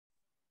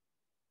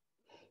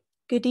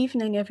Good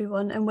evening,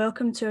 everyone, and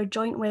welcome to our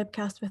joint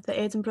webcast with the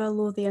Edinburgh,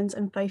 Lothians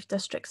and Fife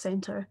District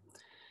Centre.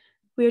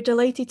 We are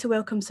delighted to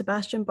welcome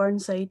Sebastian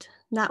Burnside,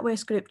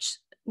 NatWest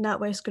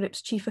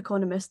Group's Chief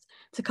Economist,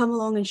 to come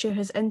along and share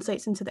his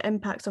insights into the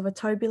impacts of a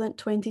turbulent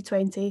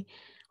 2020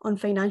 on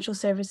financial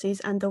services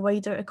and the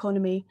wider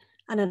economy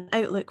and an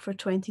outlook for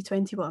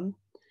 2021.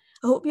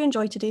 I hope you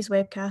enjoyed today's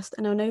webcast,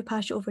 and I'll now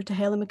pass you over to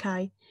Helen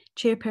Mackay,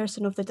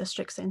 Chairperson of the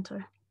District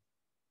Centre.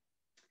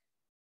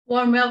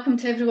 Warm welcome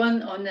to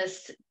everyone on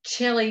this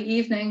chilly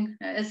evening.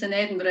 It is in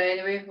Edinburgh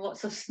anyway,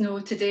 lots of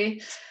snow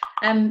today.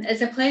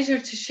 It's a pleasure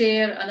to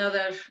share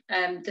another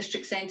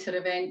District Centre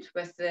event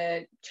with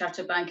the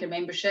Chartered Banker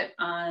membership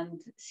and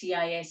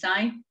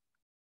CISI.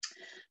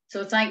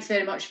 So thanks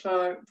very much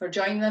for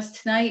joining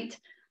us tonight.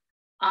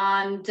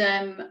 And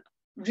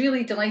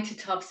really delighted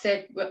to have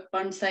Seb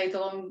Burnside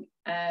along,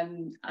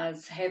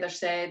 as Heather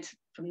said,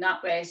 from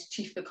NatWest,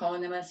 Chief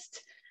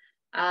Economist.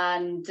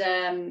 And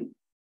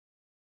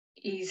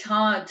he's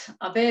had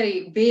a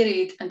very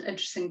varied and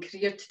interesting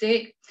career to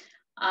date,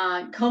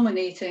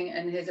 culminating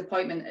in his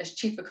appointment as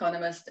Chief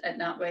Economist at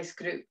NatWest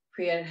Group,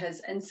 where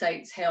his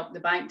insights help the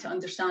bank to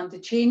understand the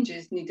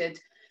changes needed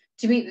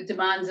to meet the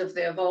demands of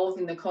the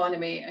evolving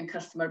economy and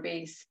customer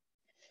base.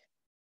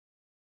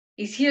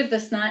 He's here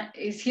tonight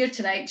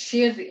to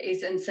share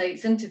his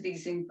insights into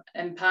these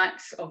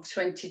impacts of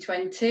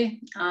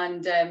 2020,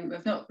 and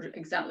we've not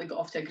exactly got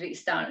off to a great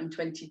start in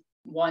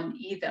 21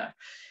 either.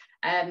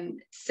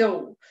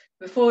 So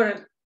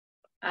before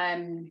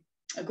I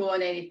go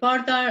on any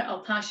further,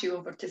 I'll pass you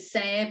over to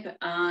Seb,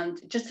 and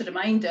just a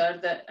reminder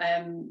that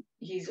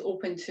he's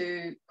open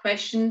to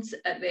questions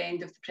at the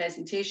end of the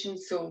presentation,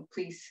 so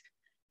please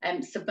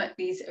submit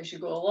these as you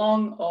go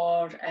along,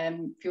 or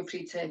feel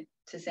free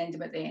to send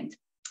them at the end.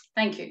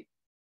 Thank you.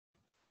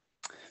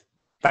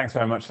 Thanks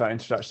very much for that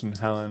introduction,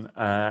 Helen,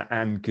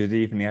 and good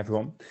evening,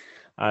 everyone.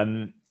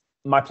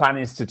 My plan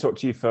is to talk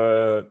to you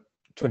for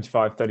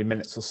 25-30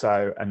 minutes or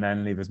so, and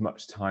then leave as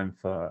much time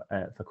for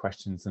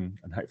questions and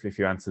hopefully a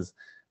few answers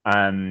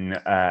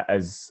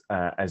as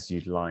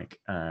you'd like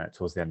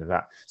towards the end of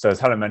that. So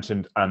as Helen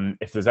mentioned,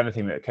 if there's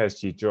anything that occurs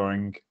to you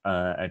during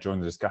the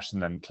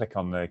discussion, then click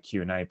on the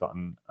Q&A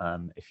button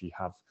if you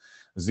have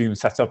Zoom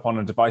set up on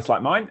a device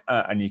like mine,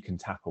 and you can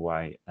tap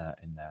away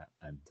in there,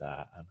 and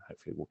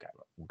hopefully we'll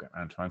get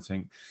around to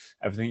answering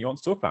everything you want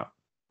to talk about.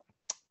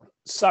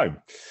 So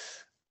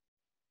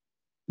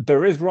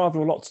there is rather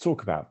a lot to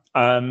talk about.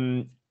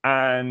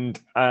 And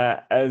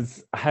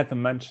as Heather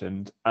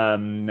mentioned,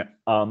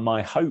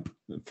 my hope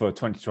for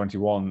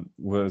 2021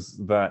 was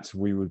that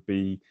we would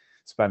be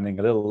spending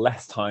a little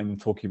less time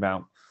talking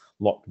about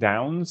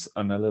lockdowns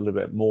and a little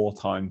bit more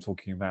time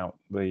talking about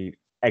the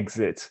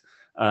exit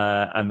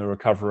and the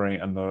recovery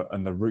and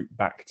the route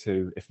back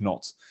to, if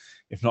not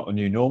the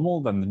new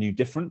normal, then the new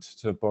different,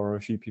 to borrow a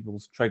few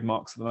people's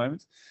trademarks at the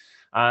moment.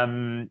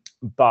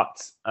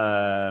 But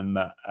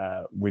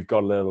we've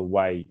got a little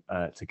way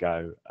to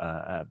go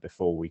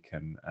before we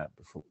can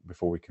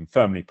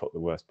firmly put the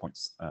worst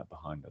points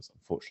behind us,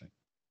 unfortunately.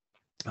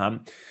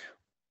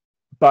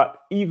 But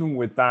even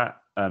with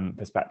that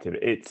perspective,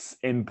 it's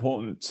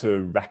important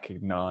to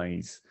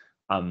recognise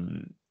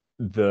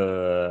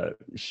the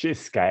sheer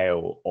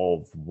scale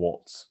of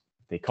what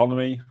the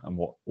economy and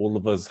what all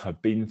of us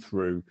have been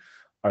through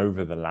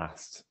over the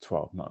last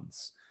 12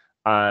 months.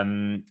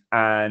 And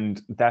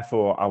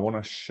therefore, I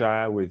want to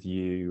share with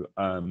you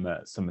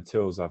some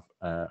materials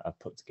I've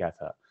put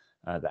together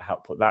that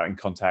help put that in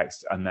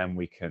context, and then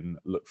we can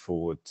look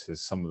forward to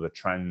some of the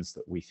trends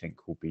that we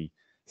think will be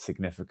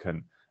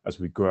significant as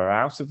we grow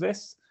out of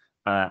this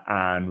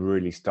and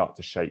really start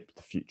to shape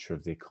the future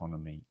of the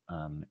economy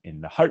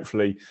in the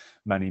hopefully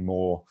many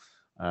more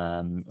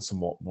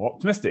somewhat more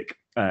optimistic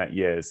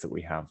years that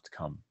we have to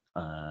come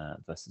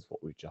versus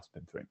what we've just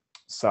been through.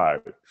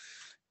 So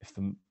if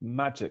the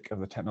magic of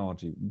the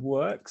technology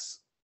works,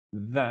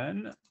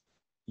 then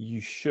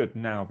you should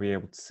now be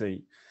able to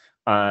see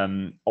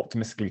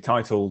optimistically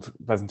titled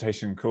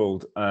presentation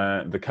called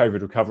The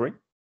COVID Recovery.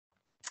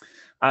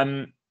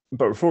 But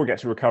before we get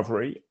to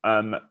recovery,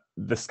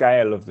 the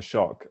scale of the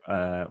shock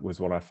was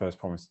what I first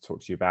promised to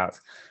talk to you about.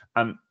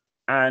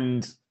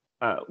 And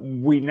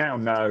we now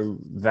know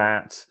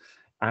that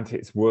at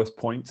its worst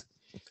point,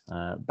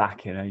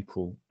 back in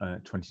April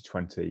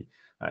 2020,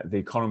 the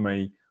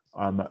economy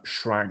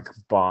shrank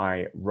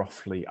by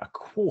roughly a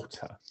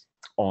quarter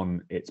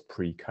on its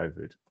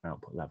pre-COVID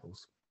output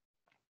levels.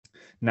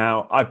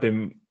 Now, I've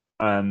been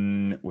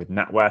with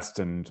NatWest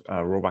and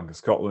Royal Bank of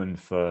Scotland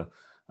for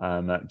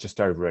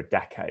just over a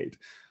decade.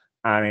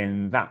 And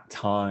in that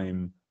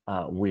time,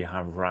 we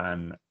have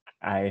ran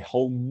a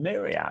whole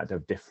myriad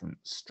of different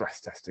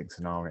stress testing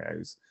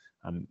scenarios,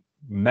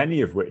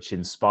 many of which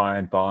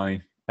inspired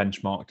by,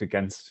 benchmarked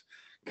against,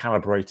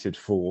 calibrated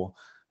for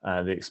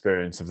the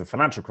experience of the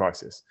financial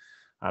crisis,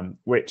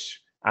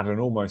 which at an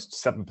almost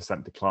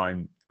 7%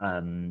 decline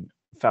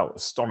felt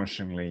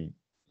astonishingly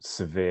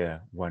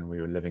severe when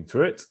we were living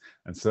through it,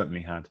 and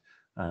certainly had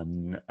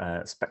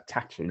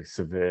spectacularly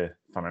severe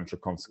financial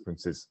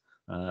consequences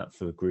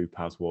for the group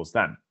as was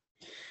then.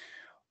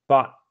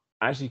 But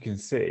as you can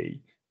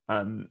see,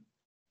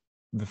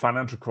 the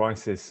financial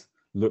crisis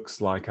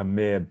looks like a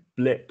mere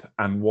blip,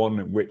 and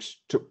one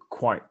which took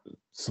quite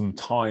some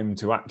time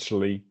to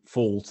actually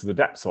fall to the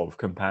depths of,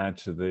 compared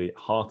to the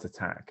heart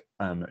attack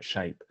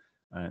shape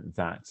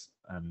that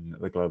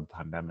the global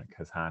pandemic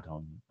has had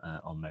on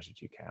measured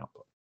UK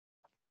output.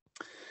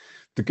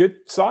 The good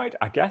side,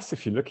 I guess,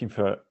 if you're looking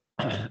for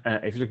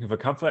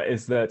comfort,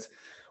 is that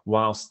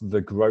whilst the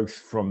growth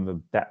from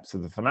the depths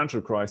of the financial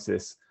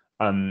crisis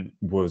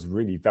was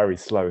really very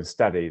slow and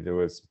steady, there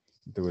was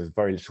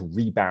very little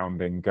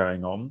rebounding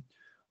going on.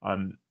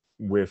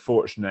 We're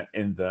fortunate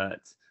in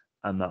that,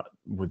 that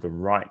with the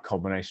right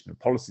combination of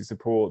policy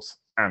supports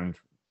and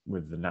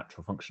with the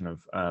natural function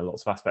of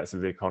lots of aspects of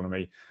the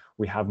economy,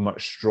 we have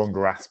much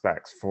stronger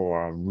aspects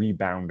for a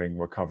rebounding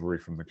recovery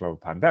from the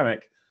global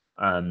pandemic,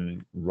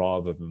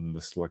 rather than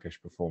the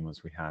sluggish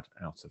performance we had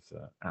out of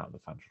the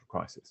financial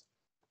crisis.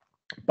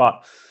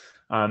 But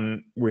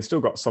we've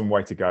still got some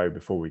way to go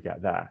before we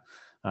get there.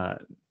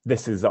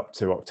 This is up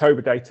to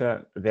October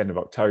data. At the end of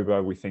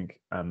October, we think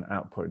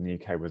output in the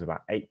UK was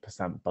about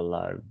 8%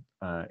 below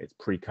its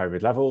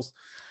pre-COVID levels.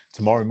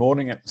 Tomorrow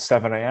morning at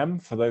 7 a.m,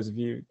 for those of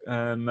you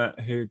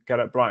who get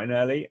up bright and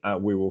early,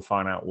 we will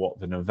find out what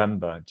the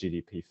November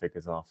GDP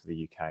figures are for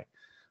the UK.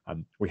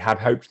 We had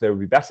hoped they would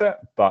be better,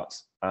 but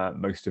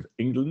most of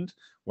England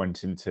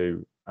went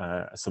into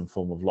some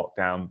form of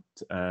lockdown,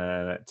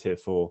 tier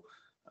 4,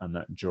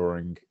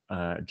 during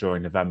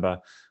November.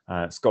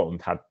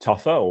 Scotland had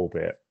tougher,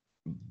 albeit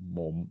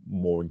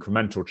more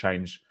incremental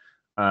change,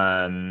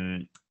 or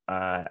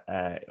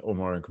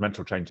more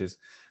incremental changes,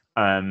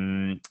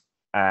 and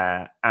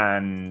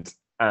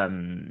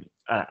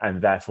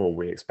therefore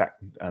we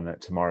expect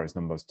tomorrow's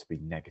numbers to be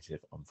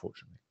negative,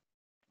 unfortunately.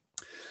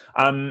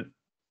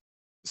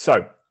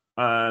 So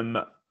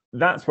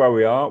that's where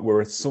we are.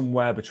 We're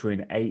somewhere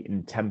between 8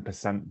 and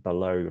 10%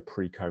 below the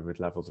pre-COVID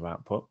levels of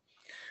output.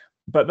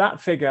 But that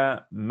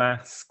figure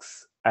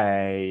masks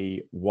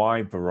a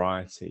wide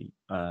variety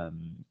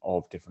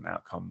of different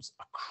outcomes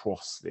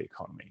across the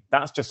economy.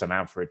 That's just an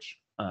average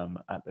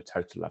at the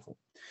total level.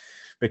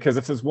 Because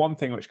if there's one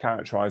thing which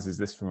characterizes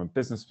this from a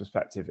business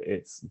perspective,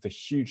 it's the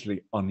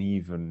hugely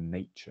uneven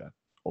nature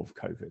of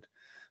COVID.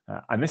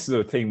 And this is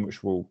a theme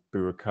which we'll be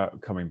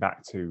coming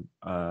back to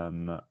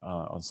on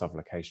several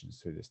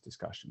occasions through this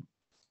discussion.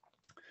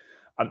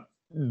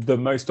 The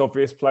most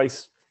obvious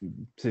place,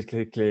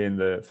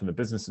 particularly from the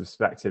business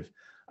perspective,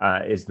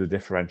 is the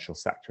differential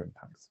sector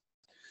impacts.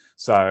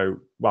 So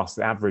whilst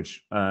the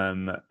average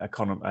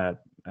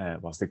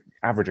whilst the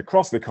average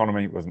across the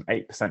economy was an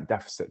 8%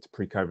 deficit to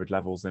pre-COVID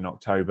levels in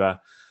October,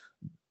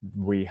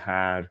 we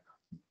had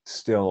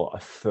still a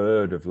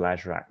third of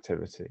leisure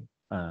activity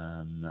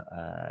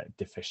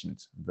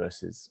deficient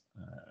versus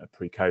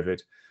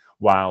pre-COVID,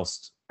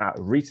 whilst at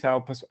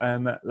retail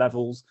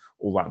levels,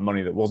 all that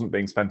money that wasn't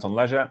being spent on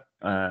leisure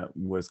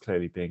was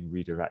clearly being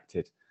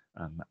redirected,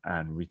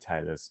 and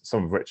retailers,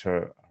 some of which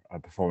are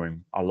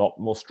performing a lot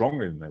more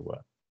strongly than they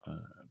were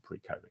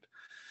pre-COVID,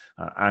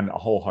 and a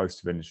whole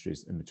host of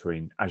industries in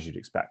between, as you'd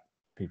expect,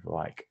 people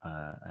like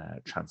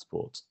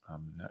transport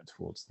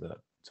towards the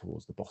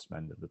bottom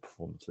end of the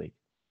performance league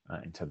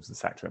in terms of the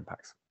sector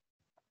impacts.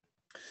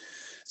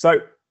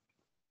 So,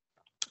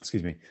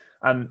 excuse me,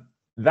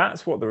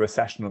 that's what the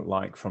recession looked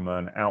like from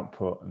an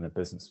output and a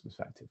business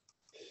perspective.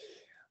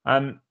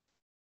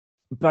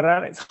 But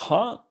at its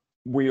heart,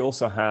 we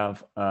also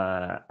have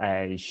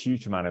a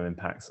huge amount of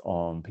impacts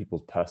on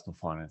people's personal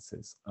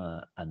finances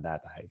and their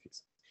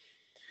behaviors.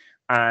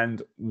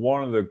 And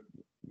one of the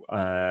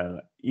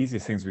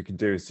easiest things we can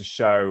do is to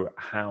show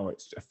how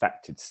it's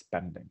affected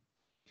spending.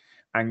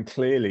 And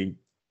clearly,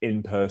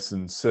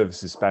 in-person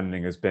services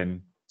spending has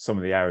been some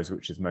of the areas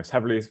which is most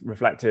heavily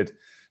reflected.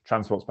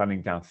 Transport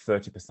spending down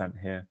 30%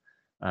 here,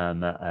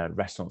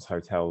 restaurants,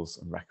 hotels,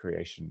 and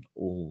recreation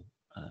all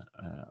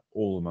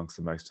amongst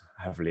the most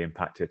heavily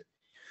impacted.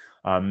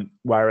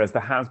 Whereas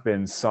there has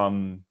been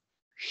some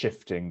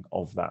shifting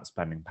of that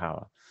spending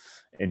power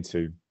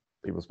into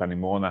people spending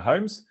more on their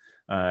homes,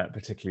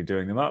 particularly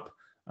doing them up,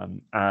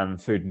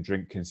 and food and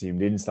drink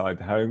consumed inside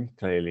the home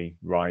clearly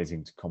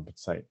rising to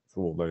compensate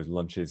for all those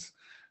lunches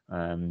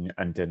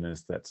and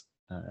dinners that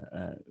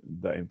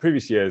in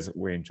previous years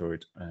we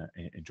enjoyed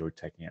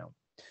taking out.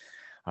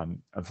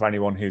 And for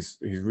anyone who's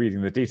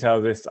reading the detail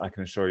of this, I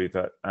can assure you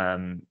that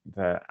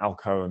the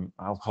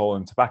alcohol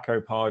and tobacco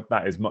part,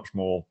 that is much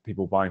more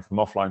people buying from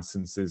offline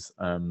instances.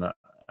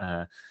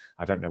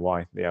 I don't know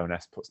why the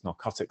ONS puts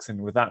narcotics in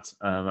with that,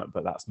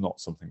 but that's not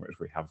something which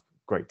we have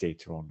great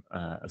data on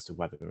as to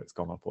whether it's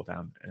gone up or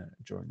down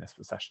during this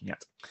recession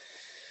yet.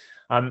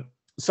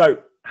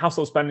 So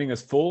household spending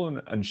has fallen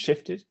and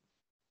shifted.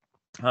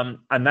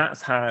 And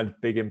that's had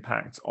big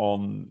impact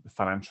on the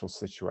financial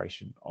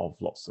situation of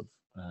lots of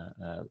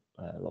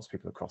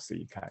people across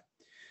the UK.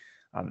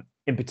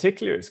 In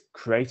particular, it's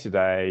created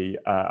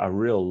a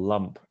real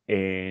lump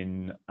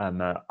in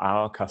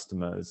our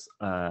customers,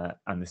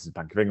 and this is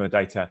Bank of England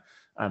data,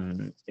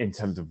 in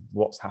terms of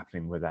what's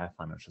happening with their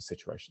financial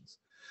situations.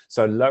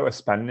 So lower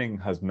spending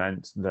has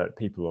meant that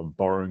people are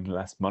borrowing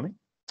less money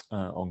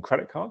on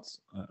credit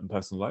cards and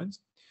personal loans.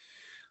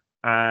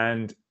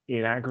 And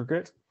in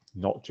aggregate,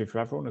 not true for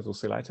everyone, as we'll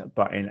see later,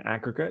 but in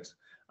aggregate,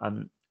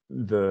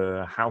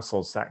 the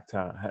household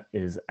sector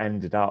is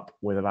ended up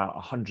with about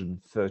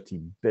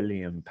 £130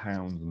 billion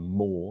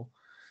more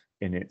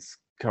in its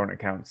current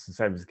accounts and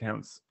savings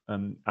accounts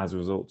as a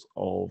result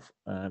of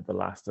the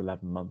last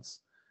 11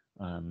 months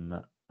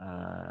or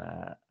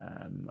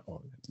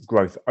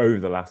growth over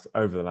the last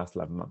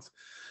 11 months,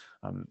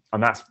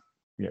 and that's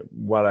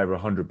well over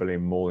 100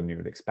 billion more than you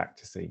would expect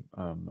to see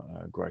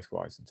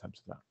growth-wise in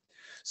terms of that.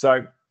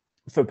 So,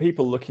 for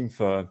people looking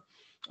for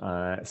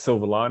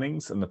silver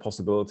linings and the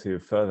possibility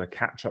of further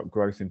catch-up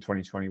growth in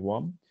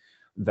 2021,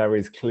 there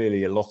is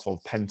clearly a lot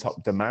of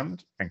pent-up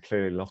demand and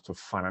clearly a lot of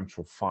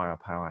financial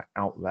firepower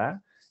out there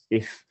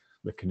if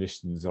the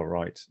conditions are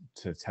right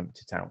to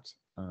tempt it out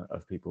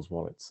of people's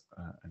wallets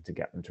and to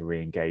get them to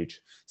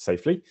re-engage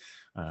safely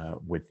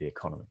with the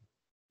economy.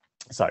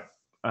 So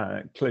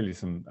clearly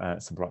some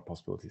bright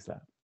possibilities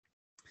there.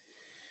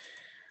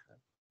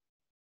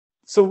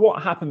 So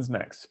what happens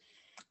next?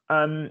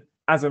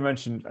 As I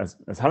mentioned,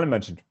 as Helen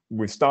mentioned,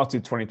 we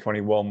started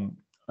 2021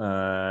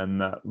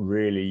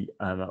 really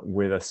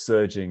with a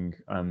surging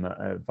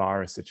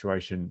virus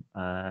situation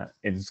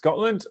in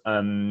Scotland,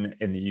 in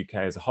the UK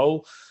as a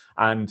whole,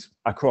 and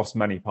across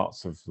many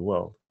parts of the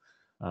world.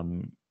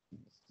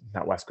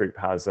 NatWest Group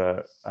has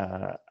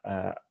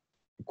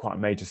quite a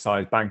major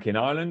sized bank in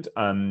Ireland,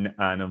 and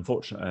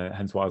unfortunately,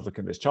 hence why I was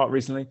looking at this chart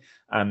recently,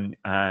 and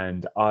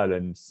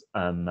Ireland's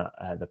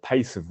the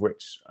pace of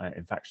which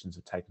infections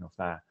have taken off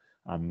there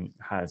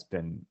has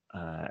been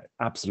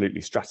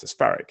absolutely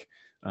stratospheric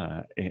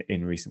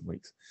in recent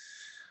weeks.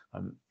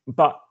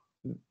 But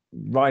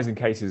rising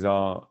cases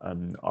are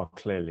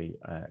clearly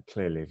a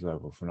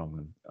global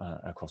phenomenon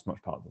across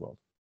much part of the world.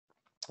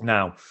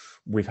 Now,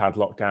 we've had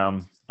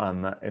lockdown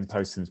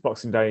imposed since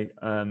Boxing Day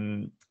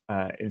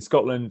in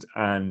Scotland,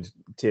 and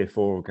Tier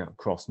 4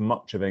 across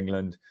much of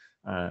England,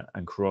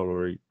 and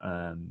corollary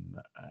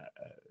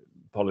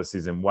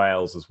policies in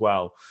Wales as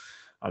well.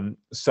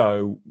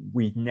 So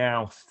we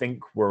now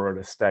think we're at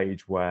a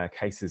stage where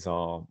cases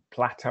are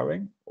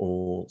plateauing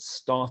or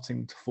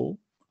starting to fall.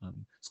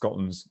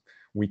 Scotland's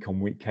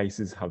week-on-week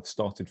cases have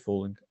started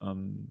falling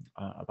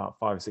about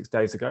 5 or 6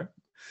 days ago.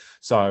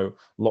 So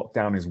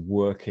lockdown is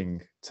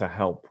working to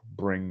help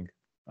bring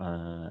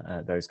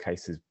those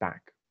cases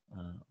back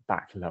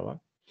lower.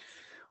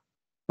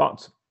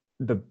 But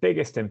the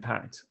biggest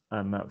impact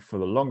for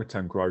the longer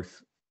term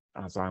growth,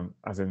 as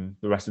in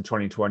the rest of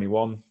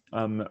 2021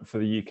 for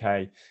the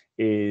UK,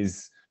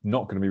 is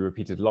not going to be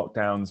repeated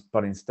lockdowns,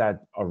 but instead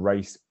a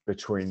race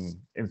between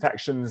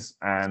infections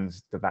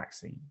and the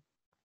vaccine.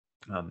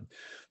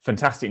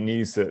 Fantastic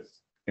news that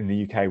in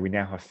the UK we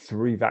now have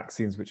 3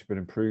 vaccines which have been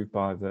approved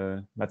by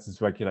the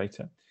medicines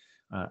regulator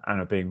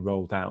and are being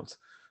rolled out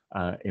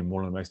in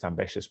one of the most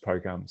ambitious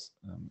programs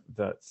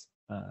that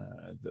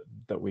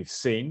we've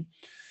seen.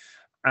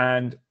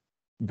 And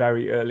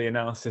very early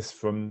analysis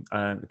from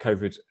the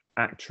COVID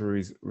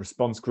Actuaries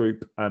Response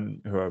Group, who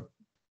are a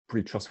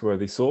pretty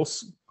trustworthy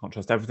source. Can't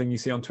trust everything you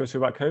see on Twitter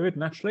about COVID,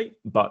 naturally,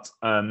 but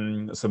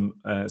some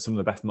of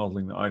the best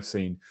modelling that I've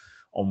seen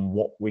on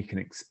what we can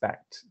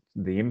expect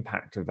the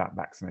impact of that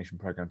vaccination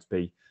program to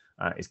be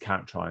is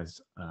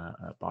characterised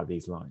by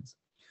these lines.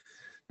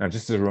 Now,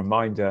 just as a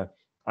reminder,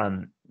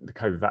 the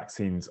COVID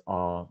vaccines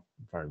are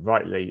very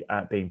rightly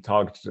being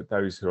targeted at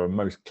those who are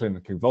most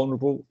clinically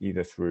vulnerable,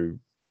 either through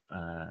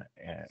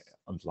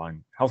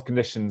underlying health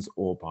conditions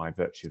or by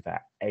virtue of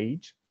their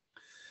age.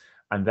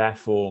 And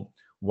therefore,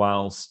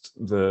 whilst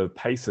the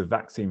pace of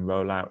vaccine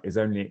rollout is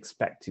only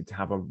expected to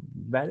have a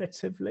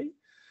relatively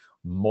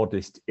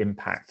modest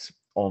impact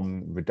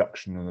on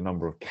reduction in the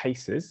number of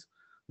cases,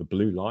 the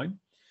blue line,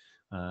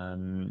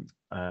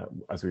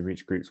 as we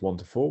reach groups 1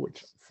 to 4,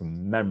 which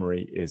from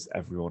memory is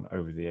everyone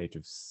over the age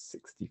of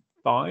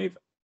 65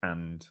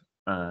 and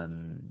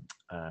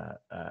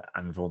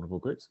vulnerable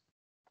groups.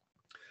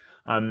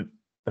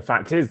 The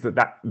fact is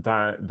that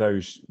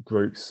those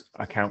groups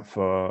account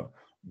for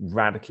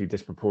radically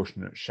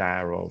disproportionate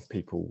share of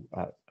people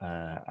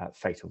at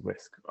fatal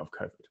risk of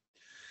COVID.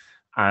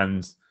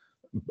 And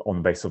on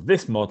the basis of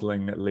this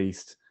modelling, at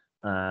least,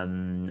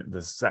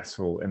 the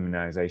successful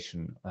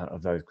immunisation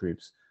of those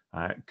groups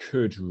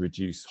could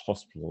reduce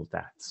hospital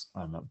deaths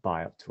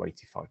by up to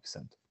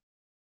 85%.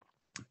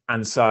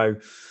 And so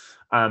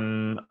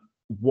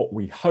what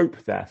we hope,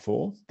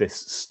 therefore,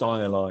 this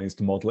stylised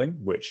modelling,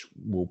 which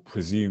will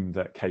presume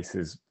that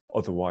cases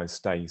otherwise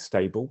stay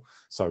stable,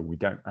 so we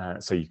don't,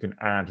 so you can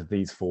add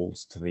these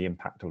falls to the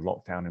impact of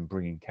lockdown in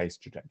bringing case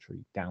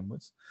trajectory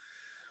downwards.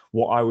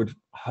 What I would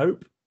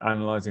hope,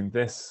 analysing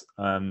this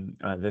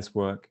this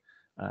work,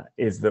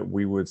 is that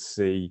we would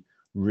see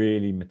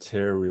really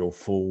material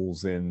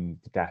falls in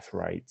the death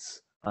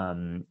rates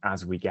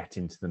as we get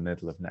into the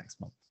middle of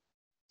next month.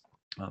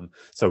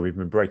 So we've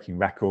been breaking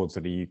records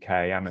at the UK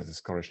and at the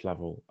Scottish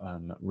level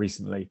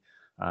recently.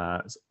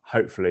 So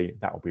hopefully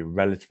that will be a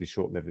relatively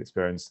short-lived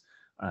experience,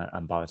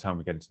 and by the time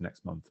we get into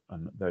next month,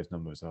 those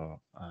numbers are,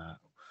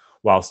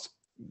 whilst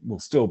will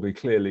still be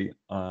clearly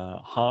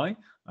high,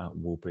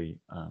 will be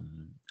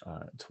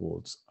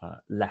towards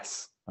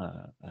less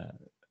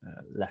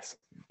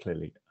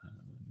clearly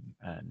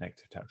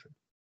negative territory.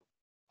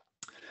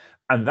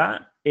 And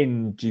that,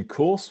 in due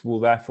course,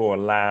 will therefore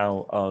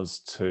allow us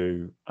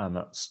to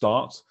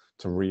start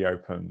to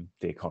reopen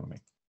the economy.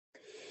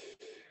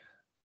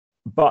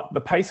 But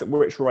the pace at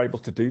which we're able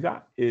to do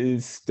that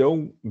is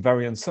still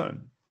very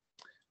uncertain,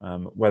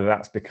 whether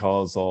that's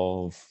because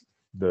of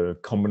the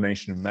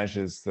combination of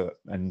measures that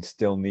are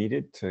still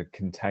needed to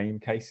contain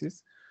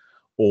cases,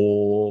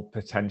 or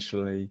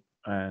potentially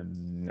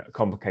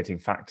complicating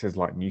factors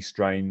like new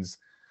strains.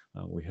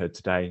 We heard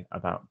today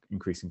about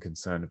increasing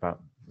concern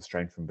about the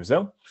strain from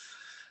Brazil,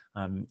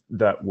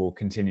 that will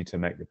continue to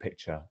make the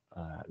picture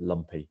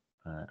lumpy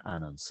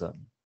and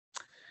uncertain.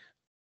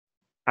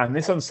 And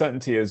this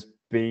uncertainty has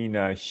been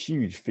a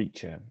huge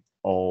feature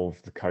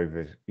of the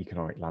COVID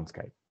economic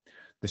landscape.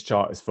 This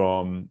chart is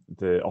from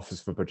the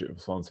Office for Budget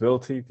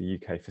Responsibility, the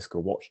UK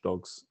Fiscal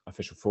Watchdog's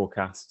official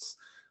forecasts,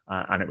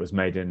 and it was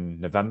made in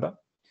November.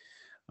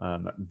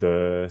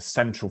 The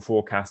central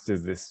forecast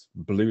is this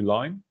blue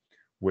line,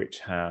 which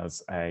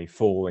has a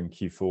fall in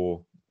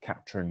Q4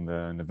 capturing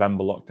the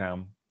November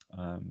lockdown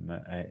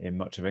in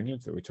much of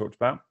England that we talked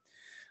about.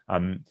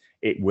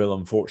 It will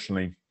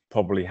unfortunately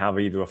probably have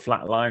either a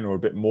flat line or a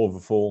bit more of a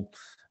fall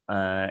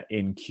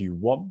in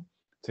Q1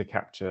 to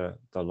capture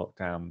the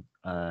lockdown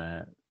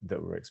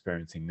that we're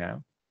experiencing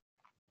now.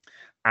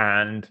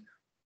 And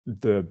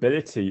the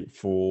ability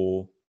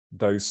for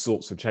those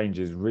sorts of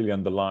changes really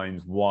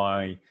underlines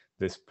why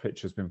this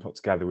picture has been put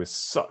together with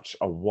such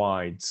a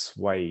wide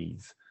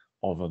swathe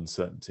of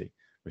uncertainty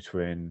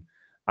between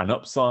an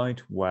upside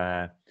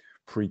where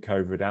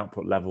pre-COVID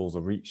output levels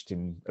are reached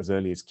in as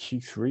early as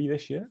Q3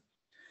 this year,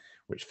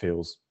 which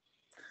feels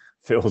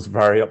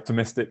very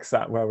optimistic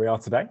sat where we are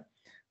today,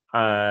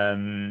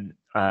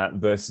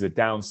 versus a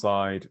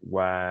downside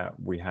where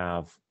we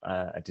have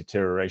a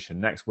deterioration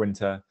next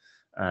winter,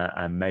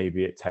 and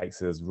maybe it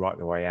takes us right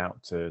the way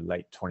out to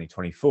late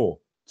 2024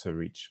 to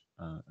reach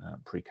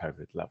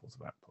pre-COVID levels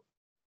of output.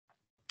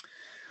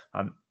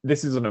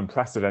 This is an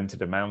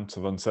unprecedented amount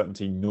of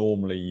uncertainty.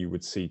 Normally, you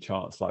would see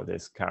charts like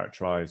this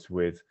characterized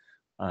with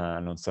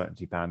an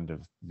uncertainty band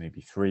of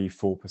maybe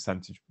 3-4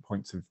 percentage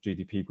points of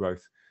GDP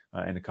growth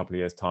in a couple of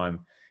years'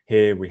 time.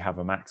 Here we have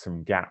a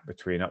maximum gap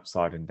between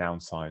upside and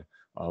downside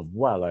of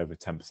well over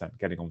 10%,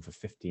 getting on for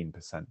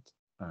 15%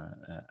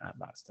 at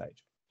that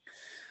stage.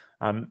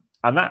 And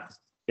that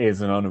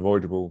is an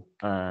unavoidable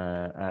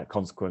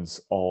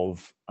consequence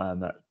of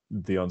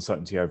the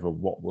uncertainty over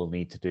what we'll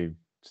need to do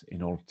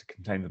in order to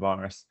contain the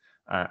virus,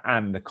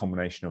 and the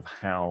combination of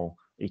how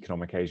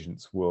economic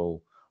agents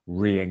will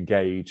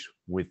re-engage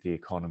with the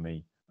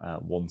economy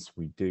once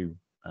we do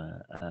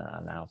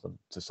allow them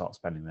to start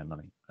spending their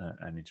money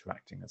and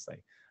interacting as they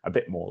a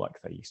bit more like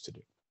they used to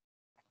do.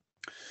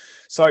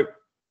 So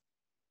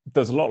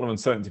there's a lot of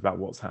uncertainty about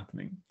what's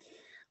happening,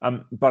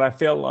 but I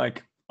feel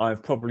like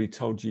I've probably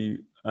told you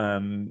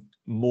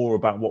more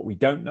about what we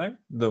don't know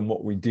than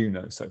what we do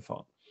know so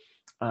far.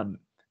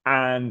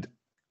 And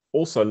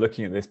also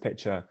looking at this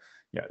picture,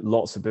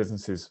 lots of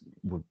businesses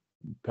would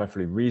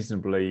perfectly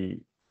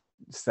reasonably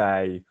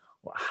say,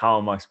 well, how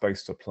am I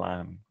supposed to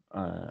plan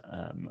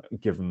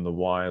given the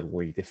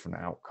wildly different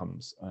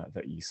outcomes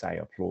that you say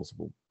are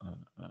plausible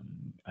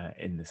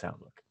in this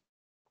outlook?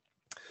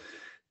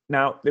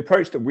 Now, the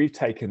approach that we've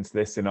taken to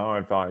this in our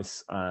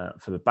advice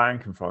for the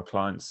bank and for our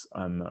clients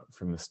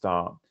from the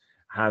start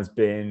has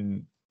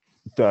been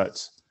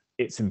that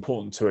it's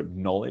important to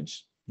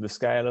acknowledge the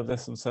scale of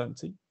this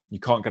uncertainty. You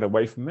can't get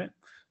away from it.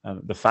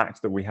 The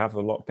fact that we have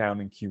the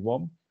lockdown in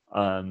Q1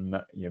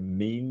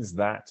 means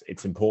that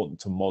it's important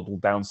to model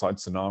downside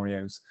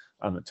scenarios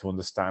to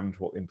understand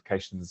what the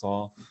implications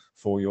are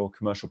for your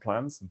commercial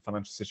plans and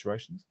financial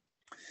situations.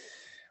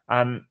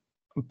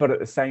 But at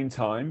the same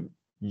time,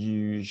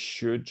 you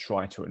should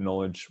try to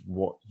acknowledge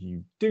what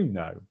you do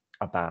know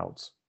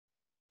about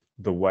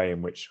the way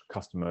in which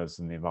customers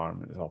and the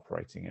environment is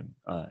operating in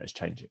is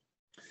changing.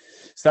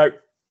 So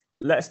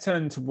let's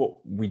turn to what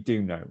we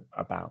do know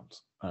about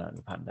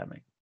the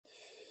pandemic.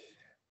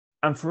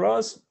 And for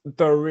us,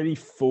 there are really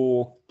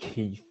 4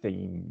 key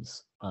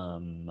themes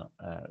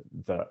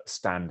that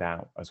stand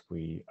out as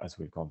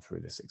we've gone through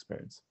this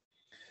experience.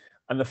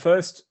 And the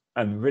first,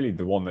 and really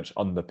the one that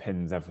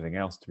underpins everything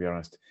else, to be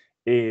honest,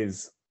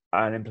 is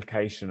an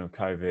implication of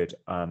COVID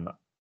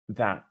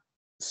that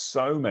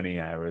so many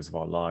areas of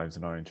our lives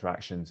and our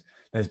interactions,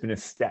 there's been a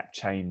step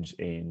change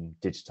in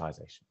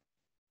digitization.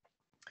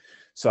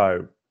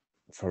 So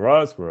for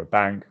us, we're a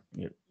bank,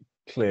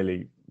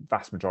 clearly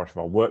vast majority of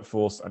our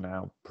workforce are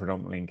now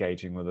predominantly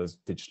engaging with us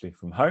digitally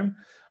from home.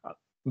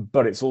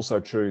 But it's also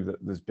true that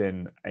there's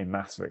been a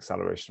massive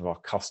acceleration of our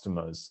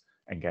customers'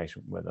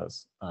 engagement with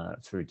us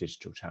through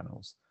digital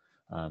channels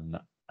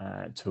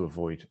to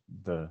avoid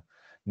the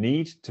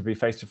need to be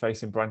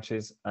face-to-face in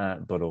branches,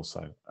 but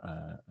also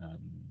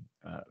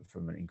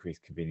from an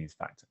increased convenience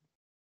factor.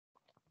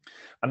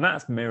 And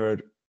that's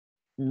mirrored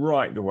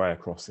right the way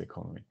across the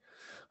economy.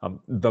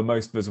 The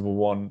most visible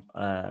one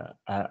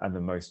and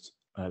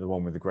the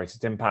one with the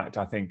greatest impact,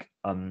 I think,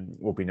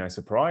 will be no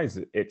surprise.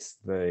 It's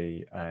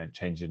the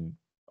change in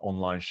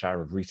online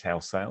share of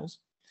retail sales.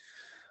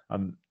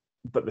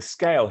 But the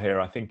scale here,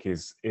 I think,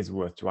 is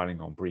worth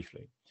dwelling on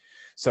briefly.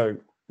 So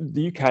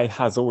the UK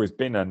has always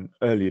been an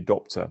early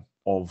adopter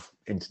of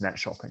internet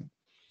shopping.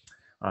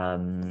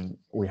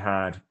 We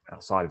had,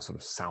 outside of sort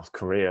of South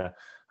Korea,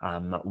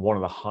 one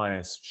of the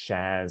highest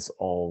shares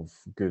of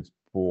goods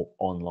bought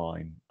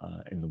online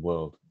in the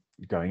world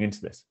going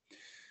into this.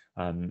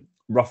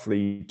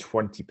 Roughly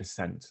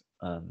 20%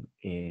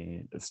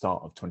 in the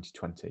start of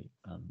 2020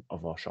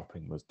 of our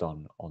shopping was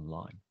done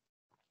online.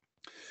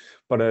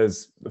 But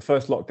as the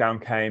first lockdown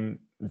came,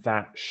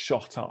 that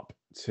shot up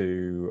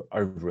to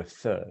over a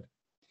third.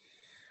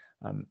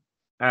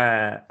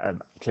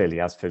 Clearly,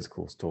 as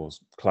physical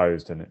stores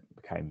closed and it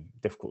became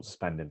difficult to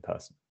spend in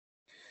person.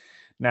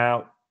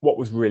 Now, what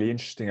was really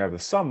interesting over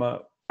the summer,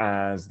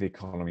 as the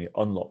economy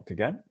unlocked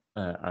again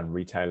and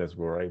retailers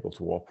were able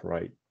to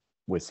operate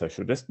with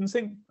social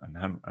distancing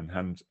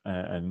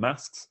and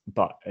masks,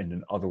 but in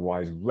an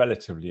otherwise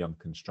relatively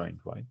unconstrained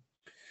way.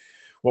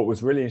 What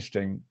was really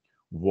interesting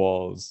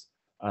was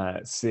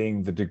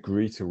seeing the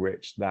degree to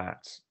which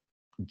that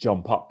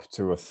jump up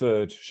to a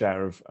third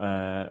share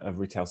of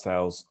retail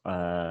sales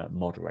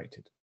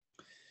moderated.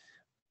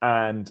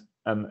 And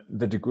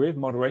the degree of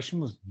moderation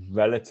was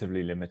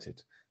relatively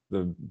limited.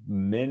 The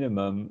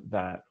minimum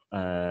that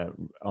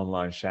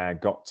online share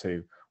got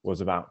to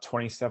was about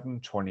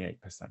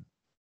 27-28%.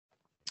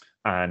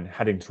 And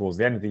heading towards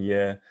the end of the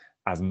year,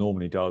 as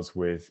normally does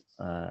with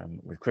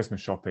Christmas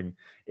shopping,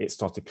 it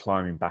started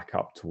climbing back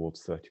up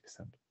towards 30%.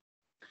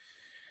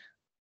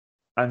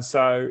 And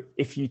so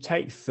if you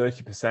take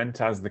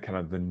 30% as the kind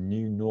of the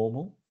new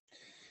normal,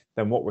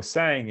 then what we're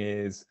saying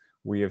is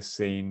we have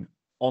seen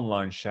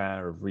online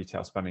share of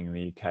retail spending in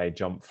the UK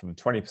jump from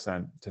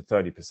 20% to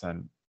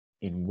 30%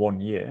 in 1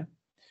 year,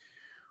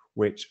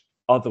 which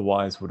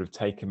otherwise would have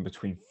taken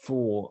between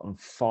 4 and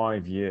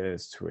 5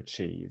 years to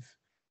achieve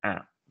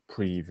at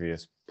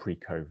previous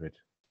pre-COVID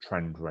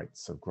trend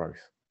rates of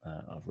growth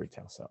of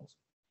retail sales.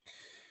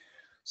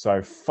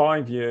 So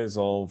 5 years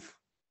of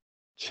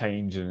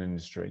change in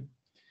industry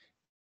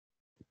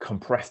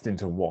compressed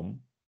into one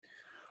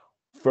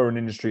for an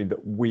industry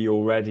that we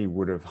already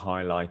would have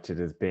highlighted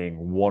as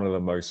being one of the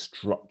most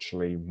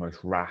structurally, most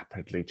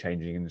rapidly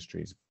changing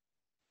industries,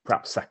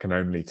 perhaps second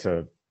only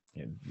to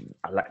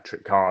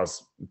electric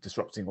cars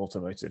disrupting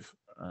automotive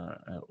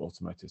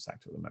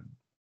sector at the moment.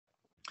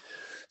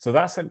 So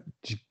that's a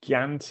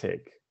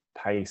gigantic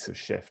pace of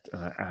shift,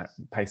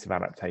 pace of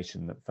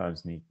adaptation that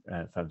firms need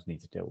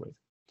to deal with.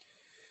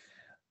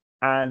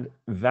 And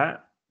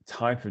that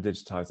type of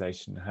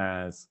digitization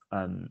has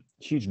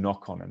huge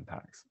knock-on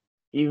impacts,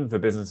 even for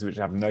businesses which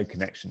have no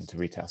connection to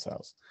retail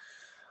sales,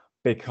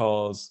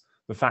 because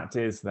the fact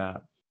is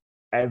that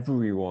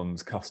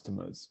everyone's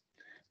customers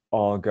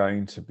are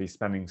going to be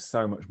spending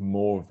so much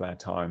more of their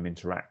time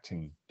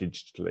interacting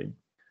digitally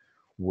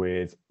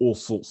with all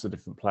sorts of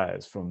different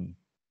players, from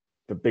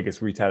the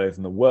biggest retailers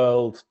in the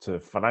world to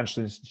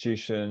financial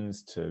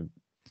institutions to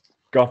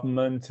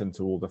government and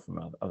to all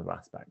different other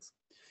aspects.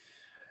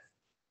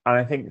 And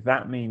I think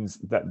that means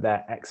that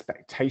their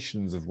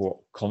expectations of what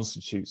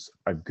constitutes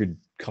a good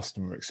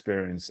customer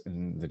experience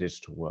in the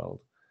digital world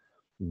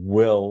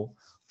will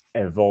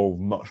evolve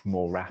much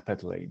more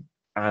rapidly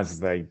as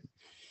they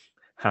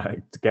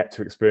get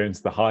to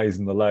experience the highs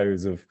and the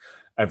lows of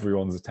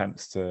everyone's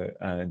attempts to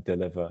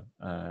deliver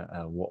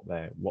what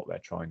they're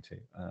trying to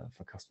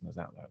for customers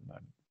out there at the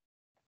moment.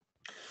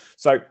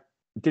 So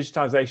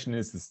digitization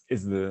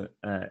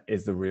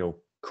is the real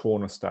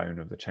cornerstone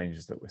of the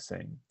changes that we're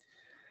seeing.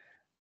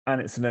 And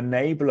it's an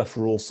enabler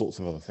for all sorts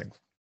of other things.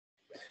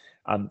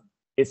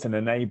 It's an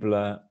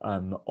enabler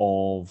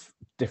of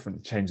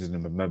different changes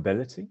in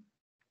mobility.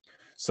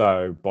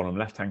 So bottom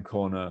left-hand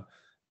corner,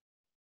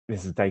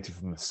 this is data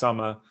from the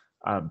summer,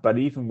 but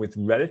even with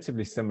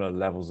relatively similar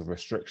levels of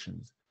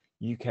restrictions,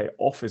 UK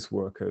office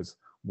workers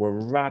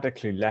were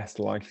radically less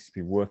likely to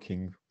be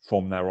working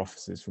from their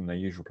offices, from their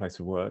usual place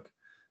of work,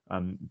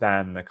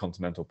 than their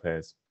continental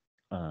peers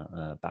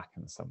back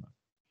in the summer.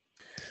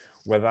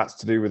 Whether that's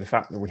to do with the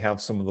fact that we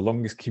have some of the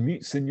longest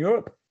commutes in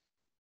Europe,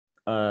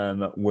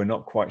 we're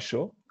not quite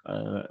sure.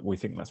 We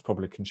think that's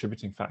probably a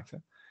contributing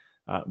factor.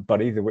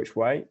 But either which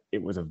way,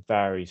 it was a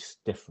very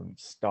different,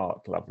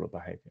 stark level of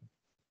behavior.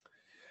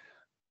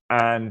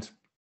 And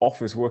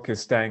office workers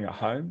staying at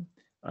home,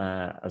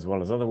 as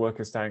well as other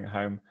workers staying at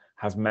home,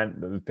 has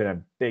meant that there's been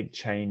a big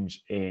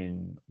change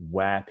in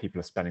where people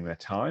are spending their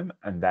time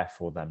and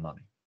therefore their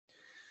money.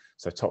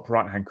 So top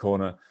right-hand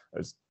corner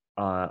is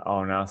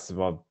our analysis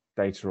of our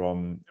data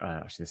on,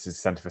 actually this is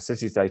Centre for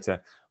Cities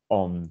data,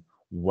 on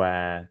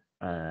where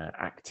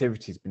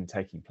activity has been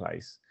taking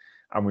place.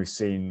 And we've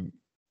seen,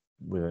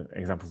 with an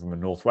example from the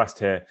Northwest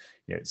here,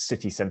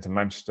 city centre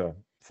Manchester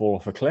fall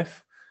off a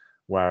cliff,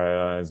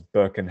 whereas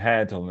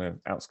Birkenhead on the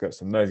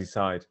outskirts of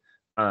Merseyside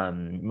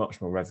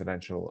much more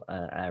residential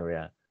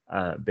area,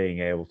 being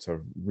able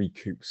to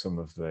recoup some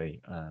of the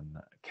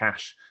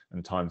cash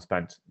and time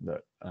spent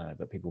that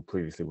that people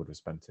previously would have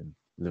spent in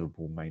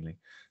Liverpool mainly,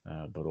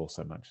 but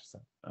also Manchester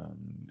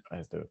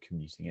as they were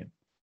commuting in.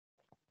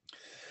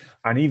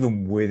 And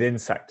even within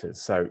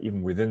sectors, so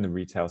even within the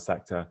retail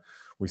sector,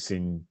 we've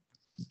seen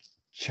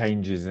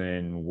changes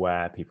in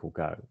where people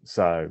go.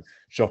 So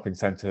shopping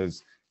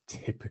centres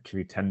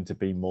typically tend to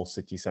be more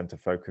city centre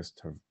focused,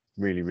 have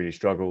really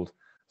struggled,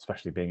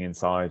 especially being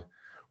inside,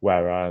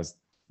 whereas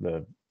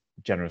the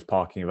generous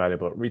parking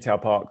available at retail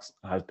parks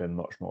has been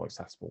much more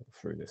accessible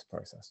through this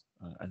process,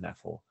 and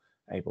therefore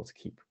able to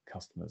keep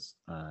customers,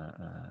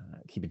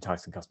 keep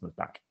enticing customers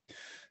back,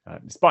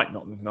 despite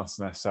not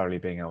necessarily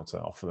being able to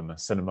offer them a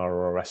cinema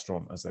or a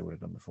restaurant as they would have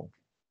done before.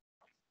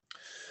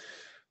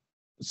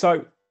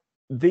 So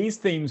these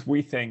themes,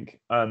 we think,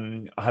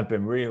 have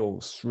been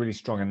really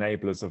strong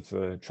enablers of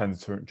the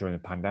trends during the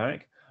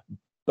pandemic,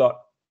 but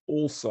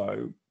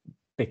also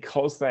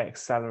because they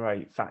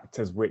accelerate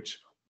factors which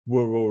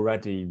were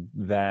already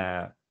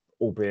there,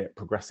 albeit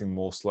progressing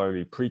more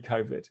slowly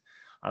pre-COVID,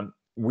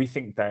 we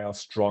think they are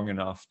strong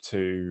enough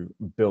to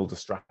build a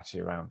strategy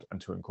around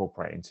and to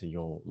incorporate into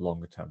your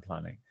longer term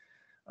planning,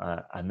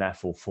 and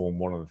therefore form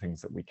one of the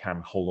things that we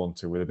can hold on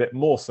to with a bit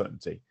more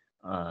certainty,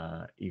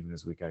 even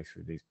as we go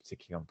through these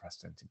particularly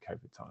unprecedented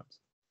COVID times.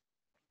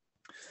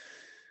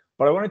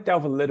 But I want to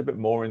delve a little bit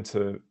more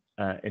into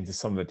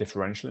some of the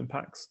differential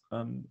impacts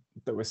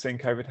that we're seeing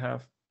COVID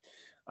have,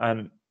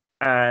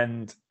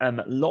 and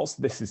lots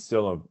of this is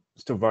still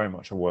very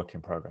much a work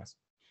in progress.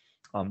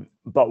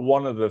 But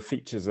one of the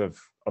features of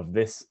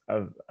this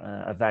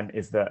event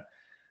is that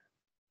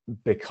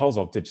because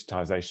of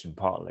digitization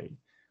partly,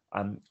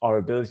 our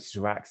ability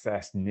to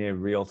access near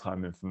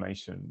real-time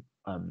information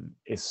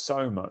is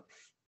so much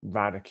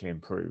radically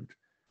improved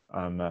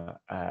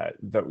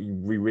that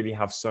we really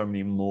have so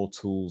many more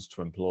tools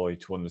to employ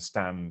to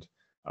understand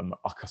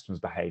our customers'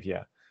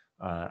 behavior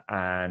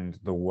and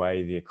the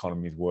way the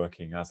economy is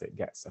working as it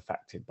gets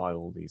affected by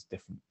all these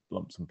different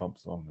lumps and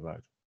bumps along the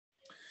road.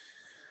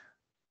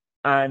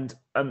 And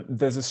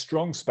there's a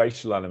strong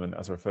spatial element,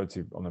 as I referred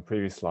to on the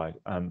previous slide,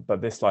 but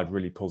this slide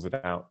really pulls it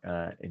out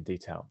in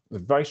detail.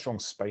 There's a very strong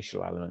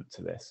spatial element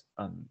to this,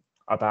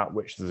 about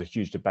which there's a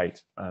huge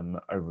debate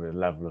over the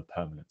level of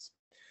permanence.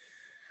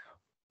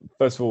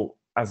 First of all,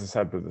 as I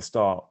said at the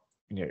start,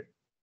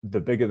 the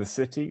bigger the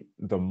city,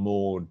 the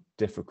more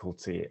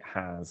difficulty it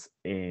has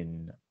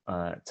in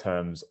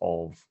terms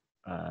of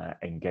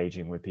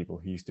engaging with people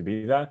who used to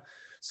be there.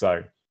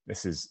 So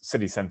this is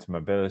city centre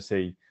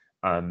mobility,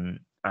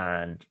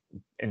 and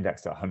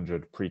indexed at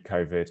 100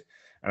 pre-COVID.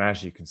 And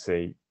as you can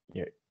see,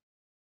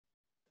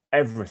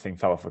 everything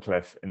fell off a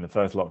cliff in the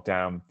first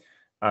lockdown.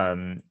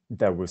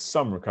 There was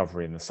some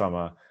recovery in the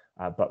summer,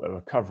 but the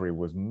recovery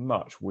was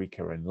much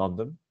weaker in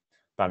London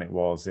than it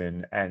was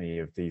in any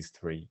of these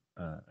three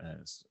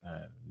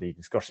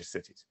leading Scottish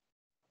cities.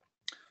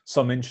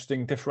 Some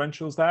interesting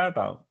differentials there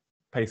about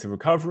pace of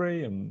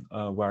recovery and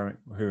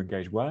who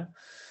engaged where.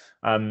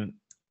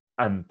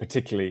 And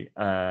particularly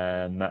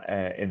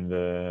in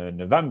the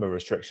November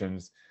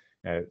restrictions,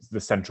 the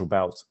central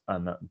belt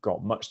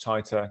got much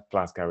tighter.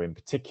 Glasgow in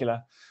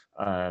particular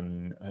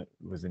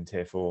was in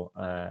tier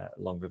 4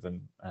 longer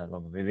than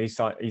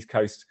the east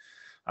coast,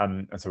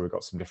 and so we've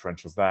got some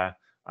differentials there.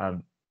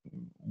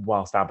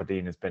 Whilst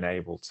Aberdeen has been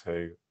able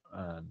to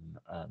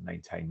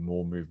maintain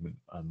more movement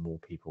and more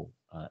people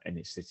in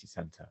its city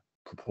centre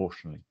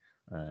proportionally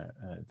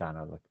than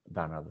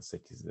other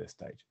cities at this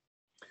stage.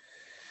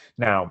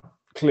 Now,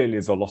 clearly,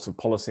 there's a lot of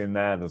policy in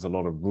there. There's a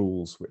lot of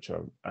rules which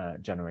are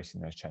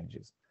generating those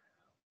changes.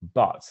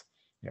 But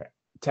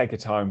take a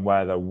time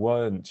where there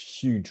weren't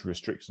huge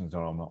restrictions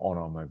on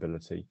our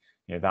mobility,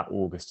 that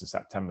August to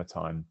September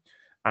time,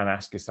 and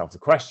ask yourself the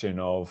question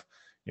of,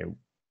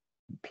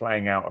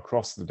 playing out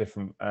across the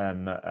different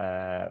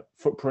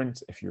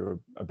footprint. If you're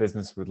a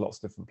business with lots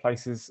of different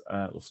places,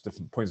 lots of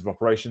different points of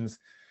operations,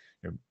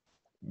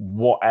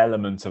 what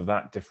element of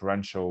that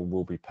differential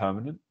will be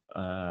permanent?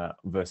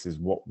 Versus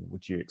what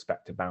would you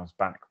expect to bounce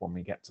back when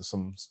we get to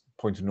some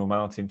point of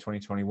normality in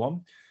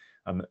 2021?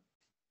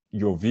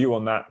 Your view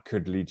on that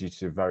could lead you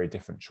to very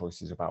different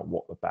choices about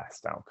what the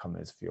best outcome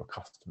is for your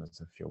customers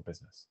and for your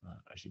business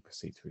as you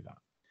proceed through that.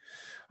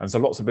 And so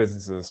lots of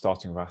businesses are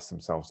starting to ask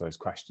themselves those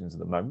questions at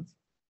the moment,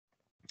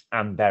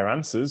 and their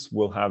answers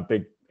will have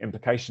big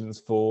implications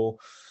for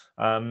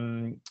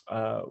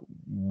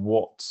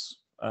what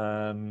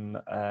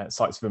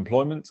sites of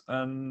employment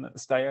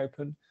stay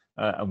open,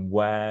 and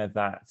where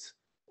that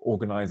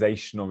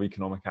organisation of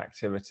economic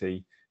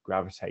activity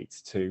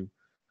gravitates to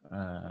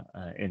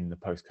in the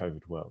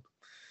post-COVID world.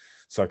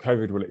 So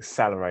COVID will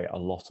accelerate a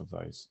lot of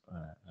those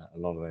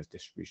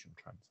distribution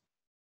trends.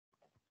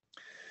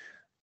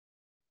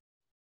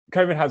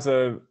 COVID has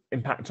an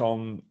impact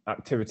on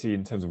activity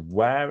in terms of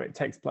where it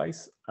takes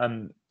place,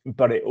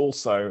 but it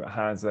also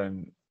has a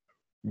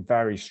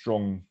very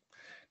strong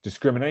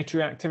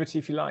discriminatory activity,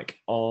 if you like,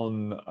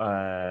 on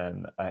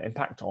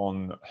impact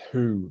on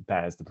who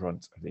bears the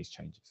brunt of these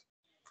changes.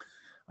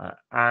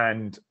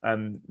 And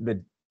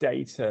the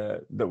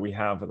data that we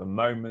have at the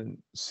moment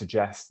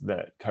suggests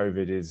that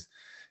COVID is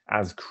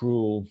as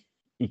cruel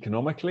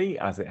economically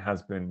as it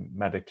has been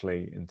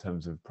medically in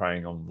terms of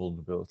preying on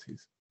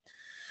vulnerabilities.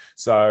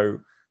 So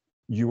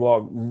you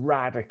are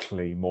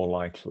radically more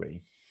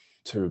likely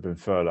to have been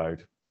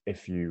furloughed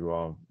if you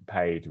are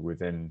paid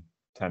within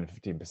 10 to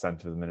 15%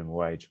 of the minimum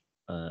wage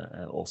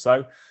or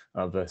so,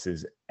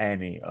 versus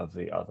any of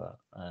the other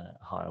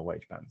higher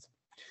wage bands.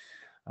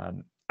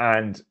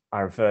 And I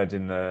referred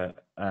in the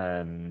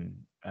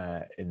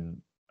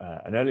in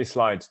an early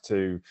slide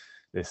to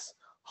this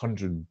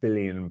 £100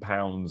 billion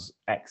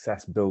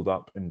excess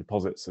build-up in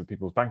deposits of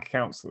people's bank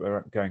accounts that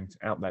they're going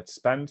out there to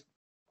spend.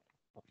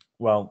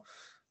 Well,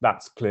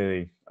 that's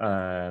clearly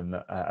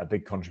a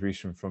big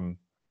contribution from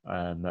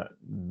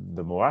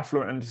the more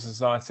affluent end of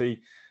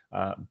society,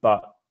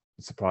 but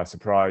surprise,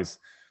 surprise,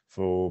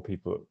 for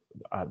people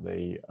at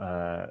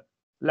the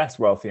less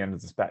wealthy end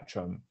of the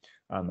spectrum,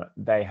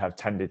 they have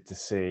tended to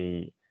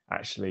see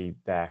actually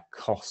their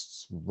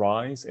costs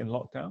rise in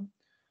lockdown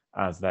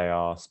as they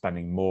are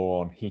spending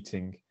more on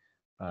heating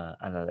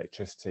and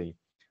electricity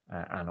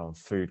and on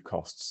food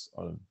costs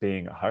of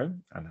being at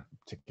home, and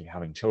particularly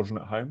having children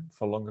at home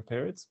for longer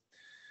periods.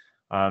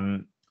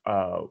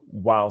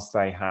 Whilst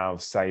they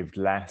have saved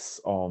less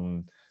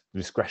on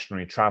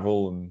discretionary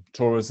travel and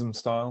tourism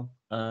style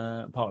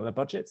part of their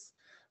budgets,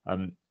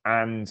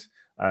 and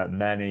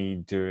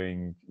many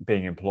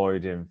being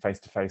employed in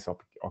face-to-face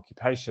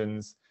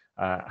occupations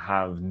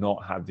have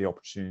not had the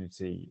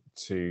opportunity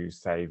to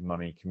save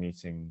money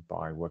commuting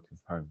by working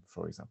from home,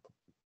 for example.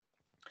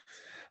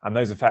 And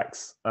those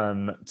effects,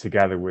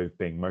 together with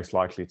being most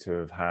likely to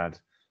have had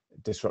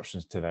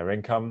disruptions to their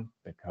income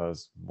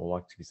because more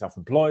likely to be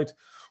self-employed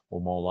or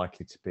more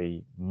likely to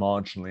be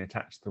marginally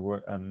attached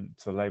to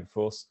the labour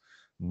force,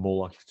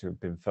 more likely to have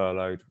been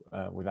furloughed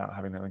without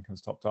having their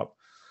incomes topped up.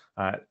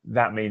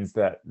 That means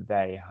that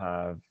they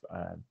have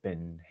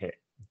been hit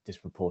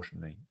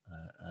disproportionately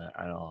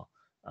and are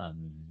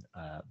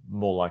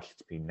more likely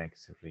to be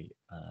negatively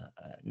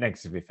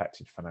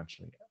affected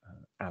financially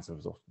as a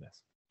result of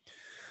this.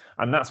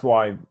 And that's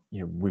why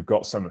we've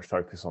got so much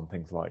focus on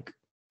things like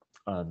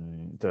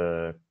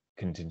the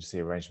contingency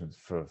arrangements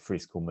for free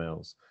school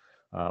meals,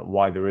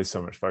 why there is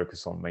so much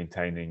focus on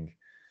maintaining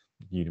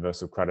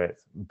universal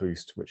credit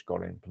boost, which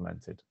got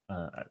implemented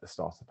at the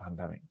start of the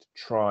pandemic to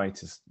try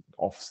to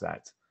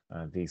offset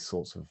these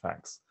sorts of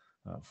effects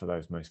for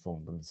those most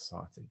vulnerable in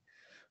society.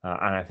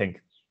 And I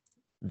think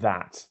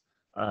that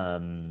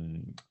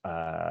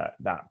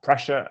that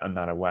pressure and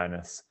that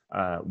awareness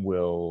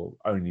will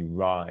only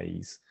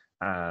rise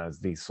as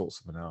these sorts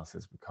of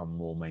analysis become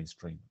more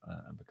mainstream,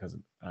 because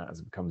as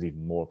it becomes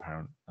even more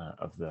apparent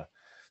of the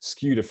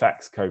skewed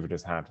effects COVID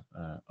has had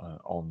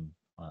on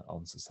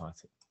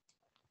society.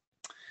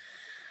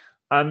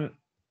 But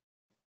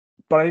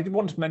I did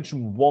want to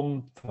mention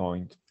one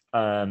point,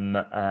 and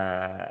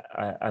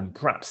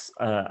perhaps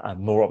a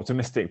more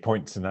optimistic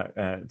point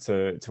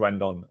to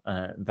end on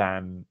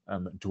than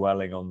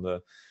dwelling on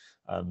the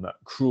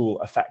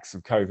cruel effects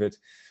of COVID,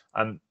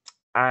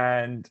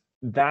 and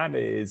that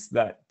is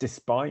that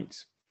despite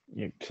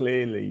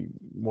clearly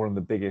one of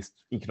the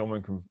biggest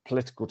economic and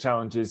political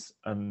challenges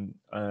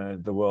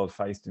the world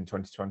faced in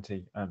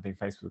 2020, being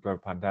faced with a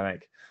global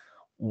pandemic,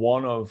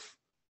 one of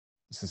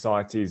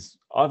society's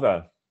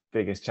other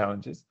biggest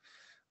challenges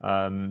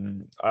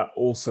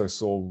also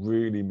saw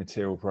really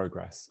material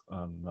progress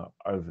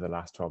over the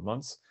last 12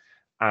 months.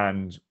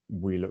 And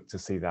we look to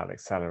see that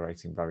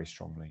accelerating very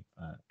strongly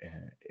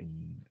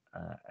in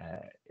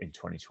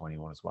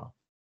 2021 as well.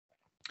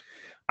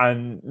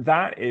 And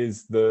that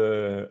is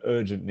the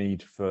urgent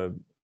need for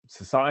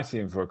society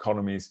and for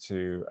economies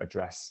to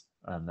address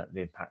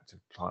the impact of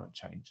climate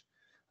change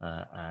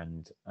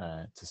and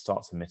to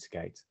start to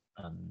mitigate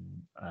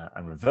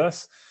and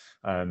reverse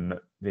the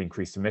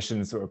increased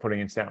emissions that we're putting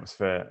into the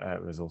atmosphere,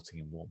 resulting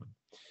in warming.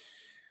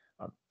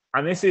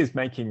 And this is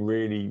making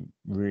really,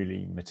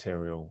 really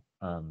material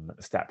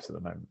steps at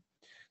the moment.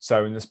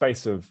 So in the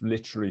space of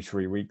literally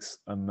 3 weeks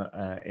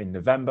in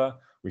November,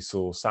 we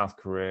saw South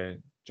Korea,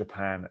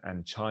 Japan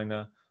and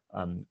China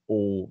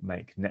all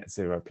make net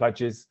zero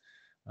pledges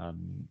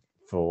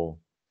for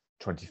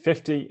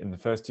 2050 in the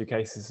first two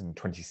cases and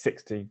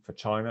 2060 for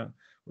China,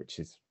 which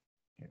is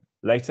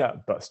later,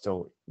 but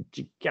still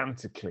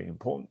gigantically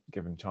important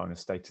given China's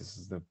status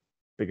as the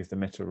biggest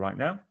emitter right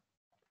now.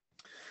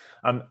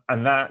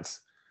 And that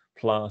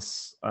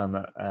plus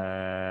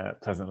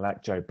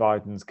President-elect Joe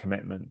Biden's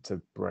commitment to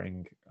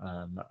bring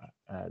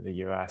the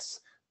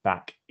US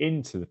back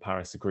into the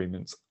Paris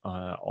Agreement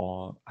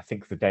on, I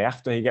think, the day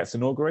after he gets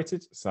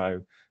inaugurated.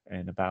 So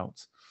in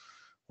about,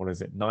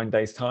 9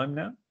 days time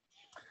now,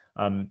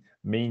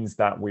 means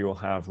that we will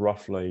have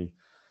roughly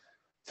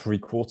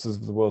 3/4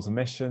 of the world's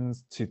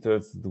emissions,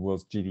 2/3 of the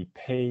world's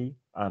GDP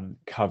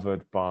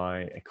covered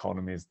by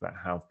economies that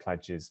have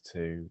pledges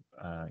to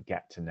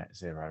get to net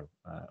zero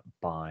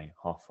by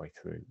halfway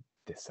through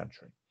this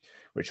century,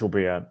 which will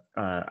be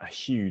a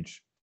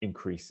huge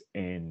increase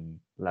in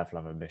level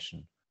of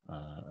emission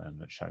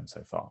shown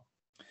so far.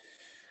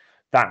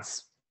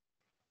 That's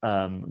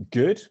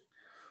good,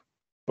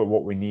 but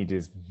what we need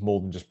is more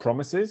than just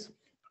promises.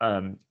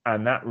 And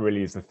that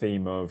really is the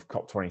theme of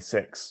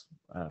COP26,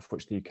 for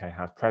which the UK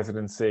has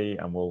presidency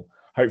and will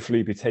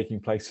hopefully be taking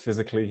place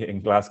physically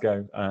in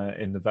Glasgow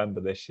in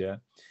November this year.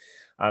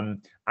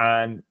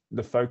 And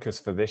the focus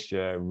for this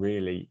year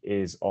really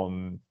is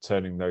on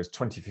turning those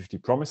 2050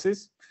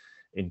 promises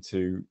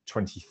into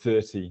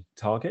 2030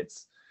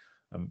 targets.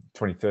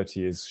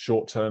 2030 is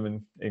short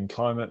term in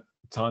climate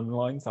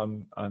timelines,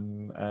 I'm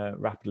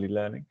rapidly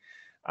learning.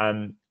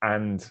 And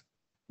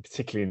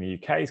particularly in the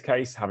UK's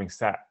case, having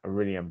set a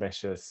really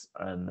ambitious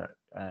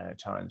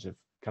challenge of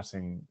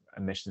cutting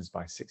emissions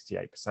by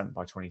 68%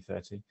 by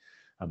 2030.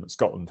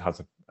 Scotland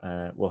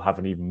will have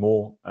an even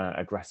more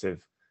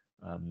aggressive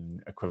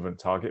equivalent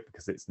target,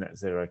 because its net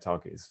zero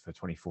target is for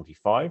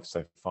 2045,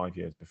 so 5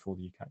 years before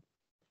the UK.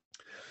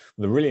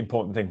 The really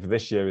important thing for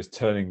this year is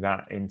turning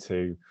that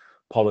into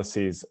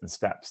policies and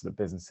steps that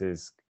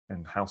businesses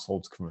and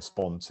households can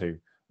respond to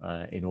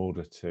in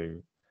order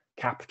to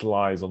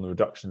capitalize on the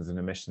reductions in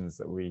emissions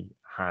that we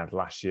had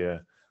last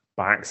year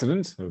by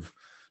accident of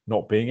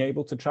not being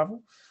able to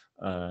travel,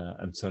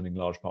 and turning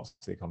large parts of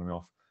the economy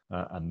off,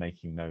 and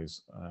making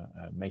those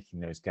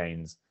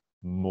gains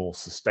more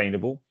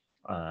sustainable,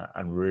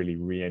 and really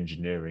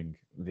re-engineering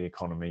the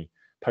economy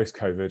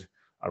post-COVID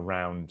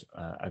around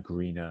a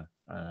greener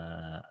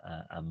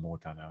and more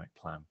dynamic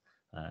plan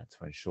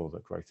to ensure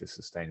that growth is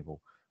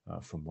sustainable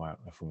from where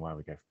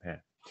we go from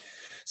here.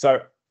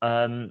 So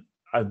on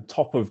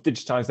top of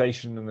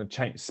digitization and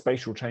the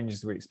spatial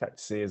changes that we expect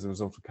to see as a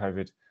result of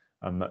COVID,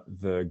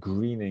 the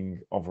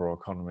greening of our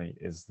economy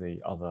is the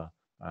other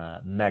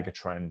mega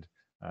trend,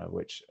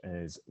 which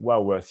is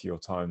well worth your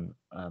time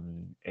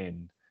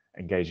in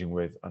engaging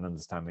with and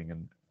understanding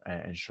and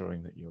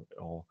ensuring that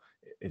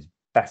is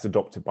best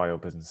adopted by your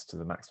business to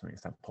the maximum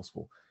extent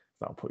possible.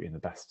 That'll put you in the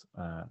best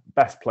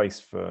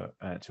place to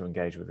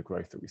engage with the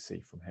growth that we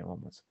see from here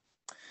onwards.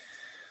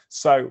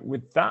 So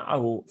with that, I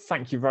will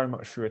thank you very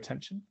much for your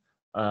attention.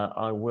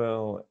 I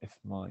will, if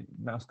my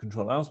mouse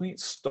control allows me,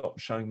 stop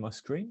showing my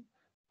screen,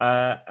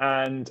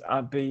 and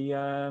I'd be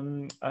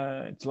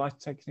delighted to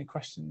take any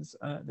questions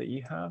that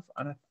you have.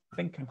 And I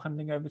think I'm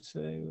handing over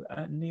to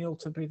Neil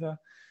to be the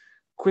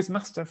quiz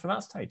master for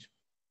that stage.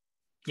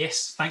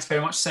 Yes, thanks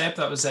very much, Seb.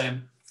 That was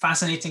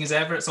fascinating as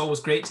ever. It's always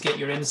great to get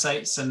your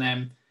insights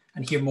and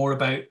hear more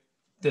about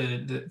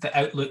the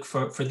outlook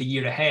for the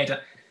year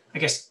ahead. I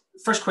guess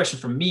first question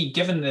from me,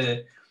 given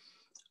the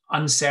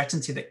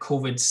uncertainty that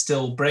COVID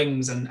still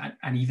brings, and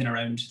even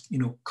around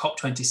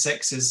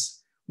COP26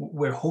 is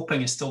we're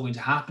hoping is still going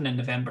to happen in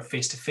November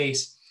face to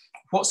face.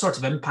 What sort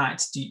of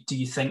impact do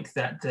you think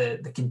that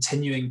the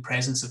continuing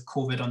presence of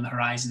COVID on the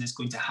horizon is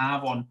going to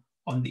have on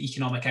the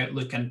economic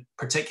outlook, and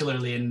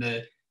particularly in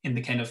the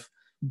kind of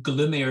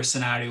gloomier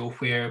scenario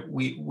where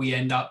we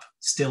end up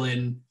still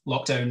in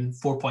lockdown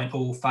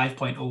 4.0,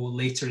 5.0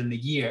 later in the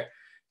year?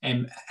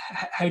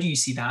 How do you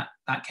see that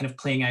kind of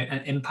playing out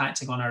and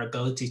impacting on our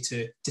ability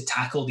to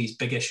tackle these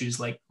big issues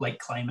like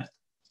climate?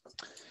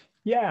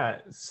 Yeah,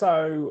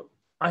 so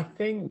I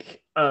think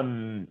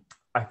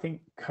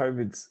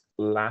COVID's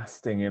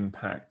lasting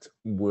impact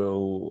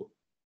will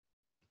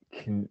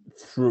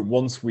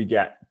once we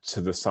get to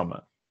the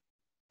summer,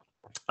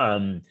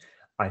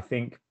 I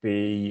think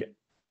be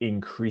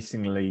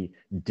increasingly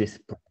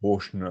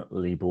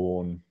disproportionately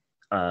borne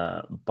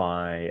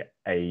by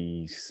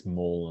a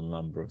smaller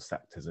number of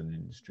sectors and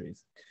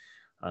industries.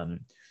 And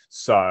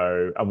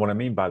what I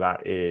mean by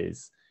that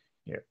is,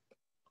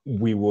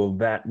 we will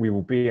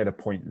be at a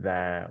point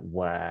there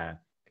where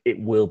it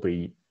will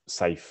be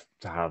safe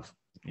to have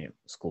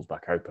schools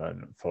back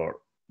open, for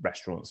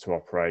restaurants to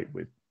operate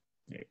with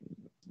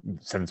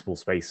sensible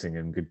spacing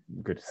and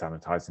good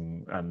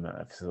sanitizing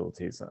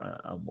facilities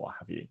and what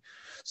have you.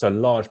 So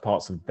large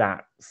parts of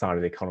that side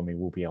of the economy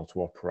will be able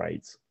to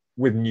operate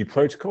with new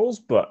protocols,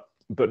 but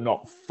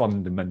not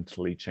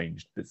fundamentally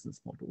changed business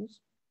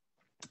models,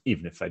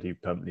 even if they do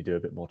permanently do a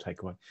bit more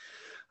takeaway.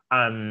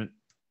 And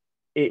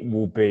it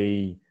will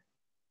be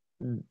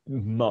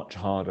much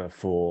harder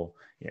for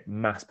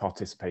mass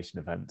participation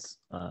events,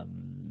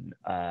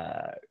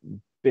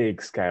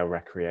 big scale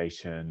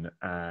recreation,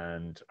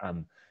 and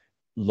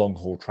long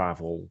haul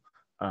travel,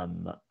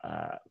 and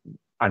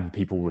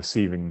people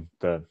receiving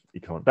the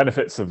economic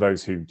benefits of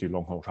those who do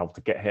long haul travel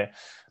to get here.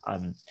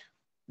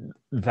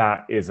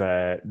 That is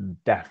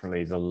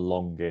definitely the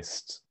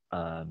longest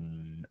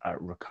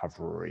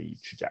recovery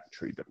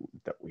trajectory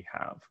that we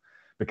have,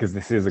 because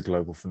this is a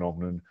global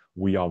phenomenon.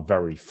 We are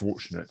very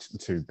fortunate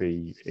to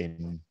be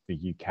in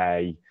the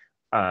UK,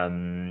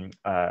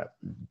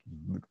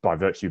 by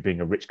virtue of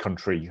being a rich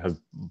country, has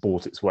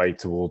bought its way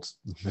towards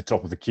the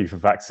top of the queue for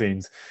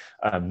vaccines,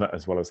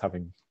 as well as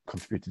having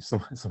contributed to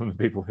some of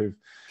the people who've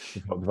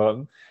helped develop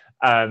them.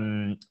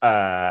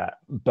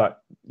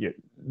 But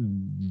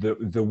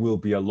there will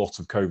be a lot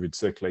of COVID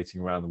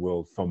circulating around the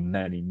world for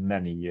many,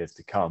 many years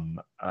to come,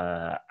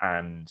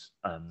 and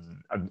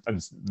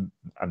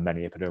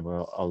many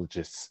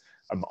epidemiologists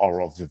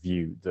are of the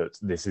view that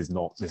this is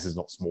not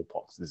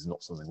smallpox. This is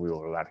not something we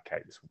will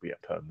eradicate. This will be a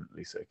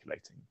permanently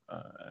circulating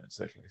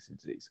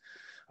disease,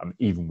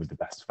 even with the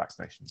best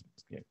vaccination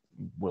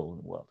will in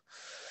the world.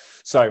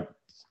 So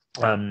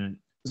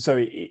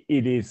it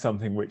is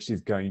something which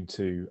is going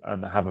to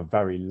have a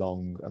very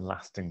long and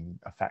lasting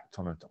effect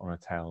on a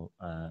tail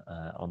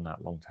on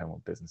that long tail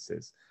of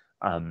businesses,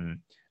 and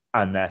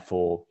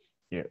therefore,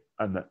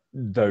 and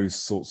those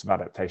sorts of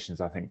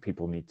adaptations, I think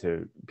people need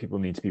to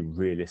be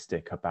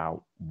realistic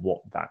about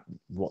what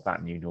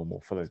that new normal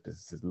for those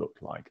businesses look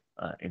like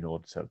in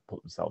order to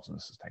put themselves on a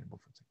sustainable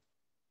footing.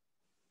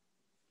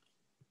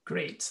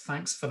 Great,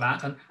 thanks for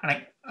that. And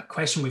a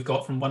question we've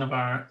got from one of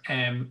our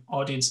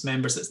audience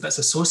members that's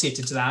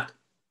associated to that,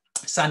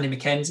 Sandy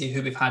McKenzie,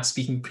 who we've had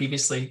speaking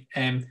previously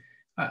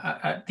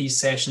at these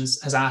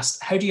sessions, has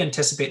asked, how do you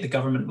anticipate the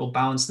government will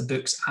balance the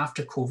books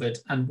after COVID,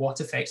 and what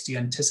effects do you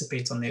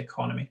anticipate on the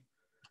economy?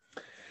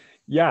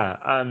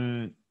 Yeah,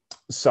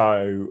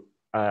 so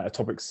a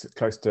topic's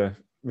close to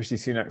Rishi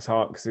Sunak's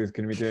heart, because he's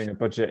going to be doing a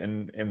budget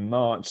in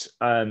March,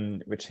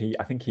 which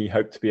I think he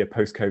hoped to be a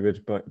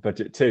post-COVID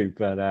budget too,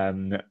 but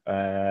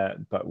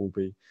will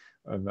be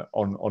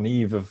on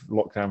eve of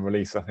lockdown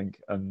release, I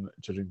think,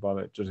 judging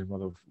by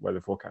where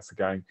the forecasts are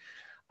going.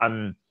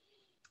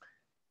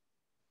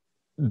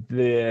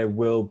 There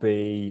will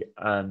be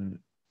I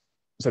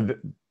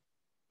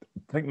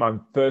think my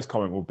first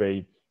comment will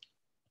be,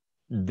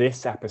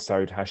 this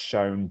episode has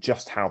shown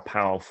just how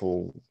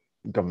powerful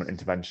government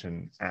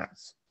intervention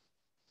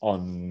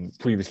on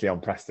previously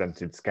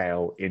unprecedented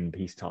scale in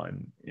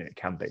peacetime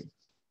can be.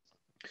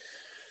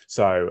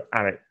 So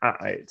at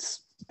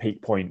its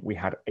peak point, we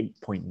had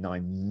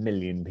 8.9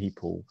 million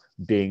people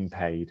being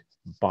paid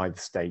by the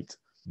state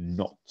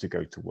not to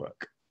go to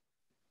work.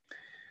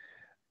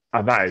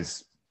 And that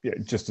is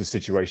just a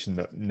situation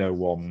that no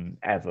one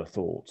ever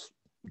thought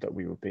that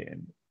we would be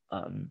in.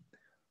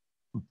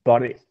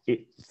 But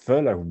it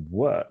furlough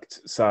worked.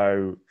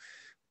 So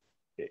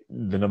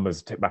the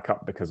numbers tick back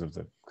up because of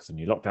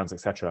new lockdowns,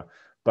 etc.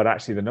 But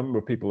actually, the number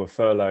of people who were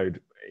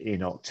furloughed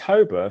in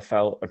October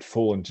had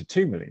fallen to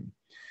 2 million.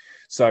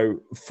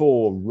 So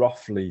for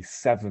roughly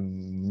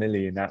 7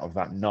 million out of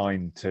that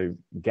 9 to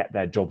get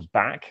their jobs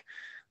back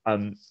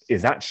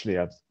is actually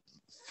a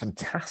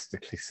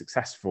fantastically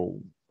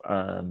successful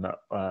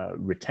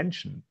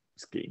retention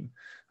scheme,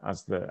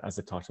 as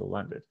the title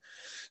landed.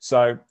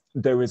 So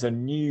there is a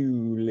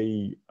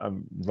newly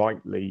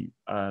rightly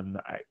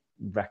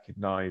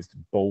recognized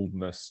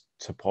boldness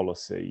to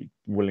policy,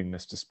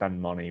 willingness to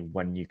spend money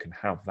when you can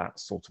have that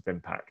sort of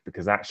impact,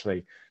 because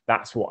actually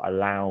that's what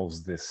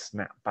allows this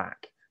snap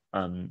back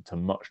to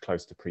much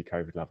closer to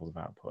pre-COVID levels of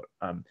output,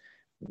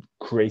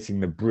 creating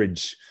the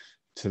bridge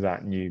to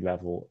that new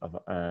level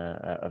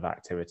of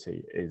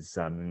activity is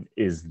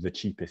the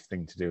cheapest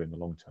thing to do in the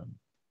long term.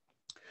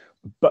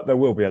 But there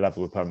will be a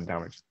level of permanent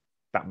damage.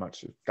 That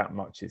much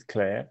is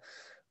clear,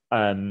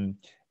 and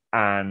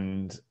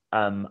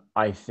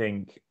I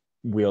think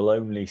we'll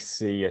only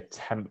see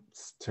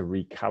attempts to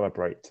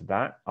recalibrate to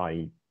that,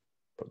 i.e.,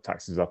 put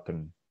taxes up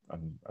and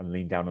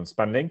lean down on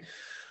spending,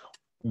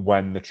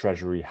 when the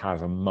Treasury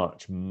has a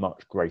much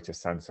greater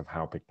sense of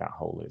how big that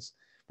hole is,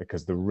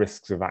 because the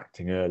risks of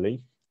acting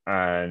early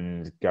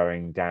and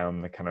going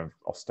down the kind of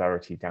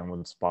austerity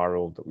downward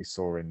spiral that we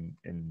saw in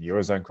the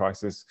Eurozone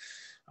crisis,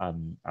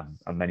 and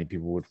many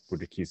people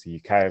would accuse the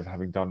UK of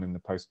having done in the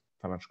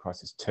post-financial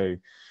crisis too.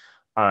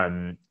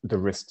 The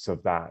risks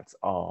of that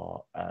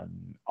are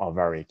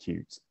very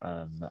acute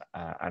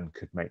and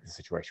could make the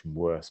situation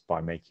worse by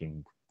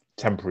making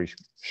temporary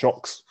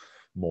shocks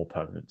more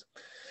permanent.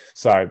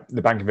 So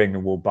the Bank of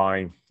England will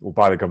buy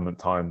the government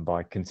time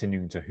by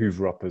continuing to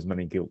hoover up as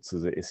many gilts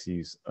as it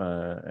issues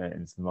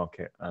into the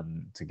market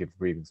to give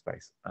breathing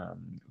space.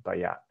 But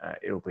yeah,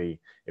 it'll be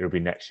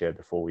next year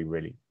before we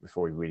really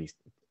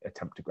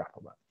attempt to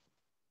grapple that.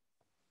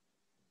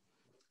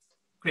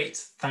 Great,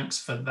 thanks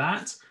for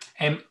that.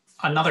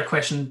 Another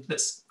question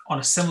that's on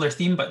a similar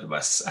theme, but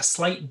a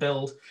slight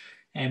build.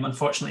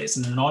 Unfortunately, it's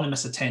an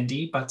anonymous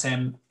attendee, but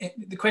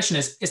the question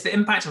is the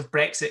impact of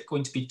Brexit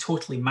going to be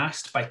totally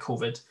masked by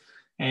COVID?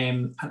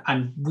 And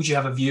would you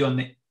have a view on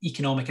the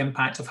economic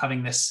impact of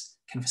having this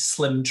kind of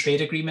slim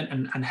trade agreement,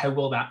 and how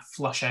will that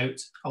flush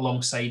out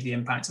alongside the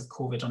impact of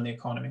COVID on the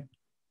economy?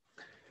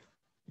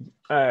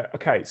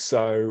 Okay,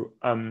 so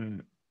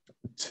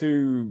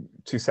two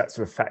sets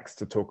of effects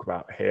to talk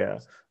about here.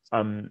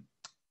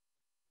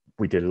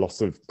 We did a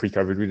lot of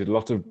pre-COVID, we did a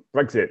lot of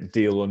Brexit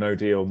deal or no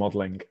deal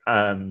modelling,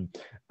 and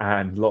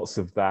lots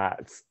of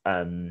that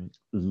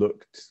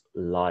looked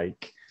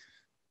like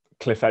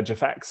cliff edge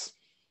effects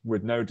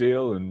with no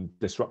deal and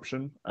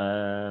disruption,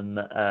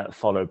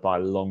 followed by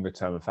longer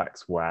term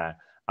effects where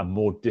a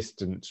more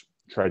distant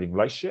trading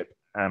relationship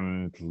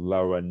and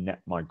lower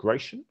net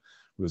migration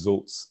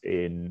results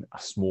in a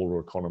smaller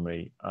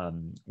economy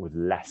with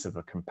less of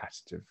a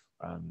competitive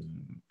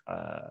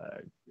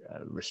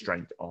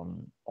restraint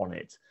on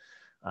it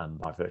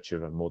by virtue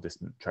of a more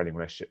distant trading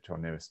relationship to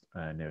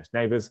our nearest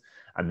neighbours,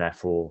 and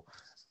therefore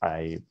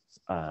a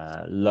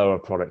lower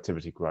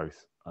productivity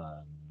growth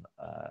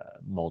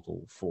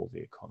model for the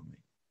economy.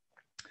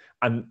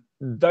 And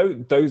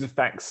those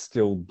effects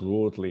still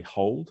broadly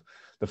hold.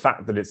 The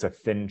fact that it's a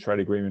thin trade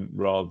agreement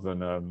rather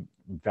than a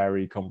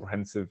very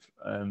comprehensive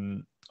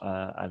and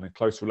a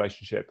close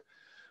relationship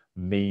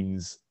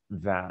means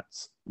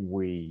that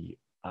we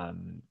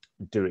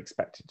do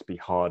expect it to be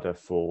harder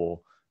for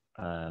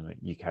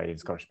UK and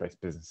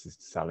Scottish-based businesses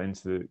to sell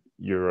into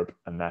Europe,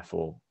 and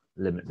therefore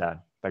limit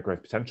their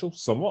growth potential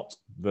somewhat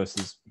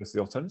versus the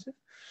alternative.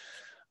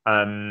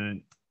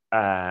 And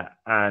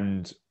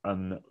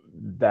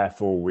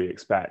therefore we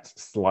expect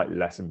slightly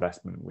less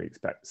investment, we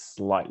expect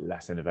slightly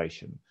less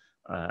innovation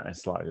and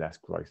slightly less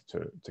growth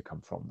to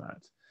come from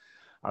that.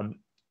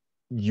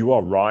 You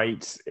are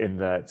right in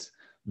that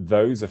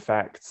those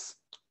effects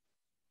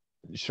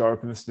show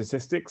up in the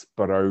statistics,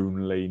 but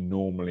only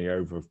normally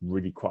over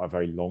really quite a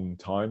very long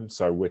time.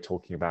 So we're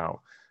talking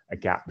about a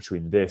gap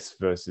between this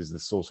versus the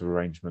sort of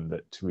arrangement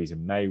that Theresa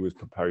May was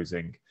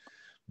proposing,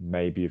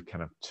 maybe of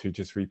kind of 2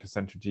 to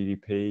 3% of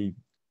GDP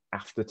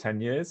after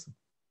 10 years.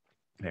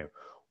 You know,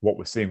 what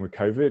we're seeing with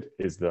COVID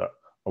is that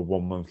a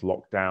 1-month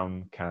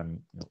lockdown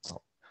can,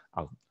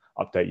 I'll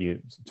update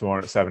you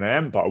tomorrow at 7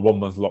 a.m., but a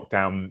 1-month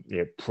lockdown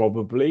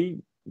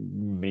probably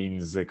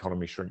means the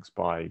economy shrinks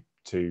by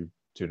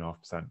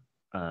 2.5%,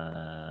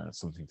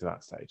 something to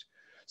that stage.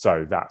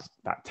 So that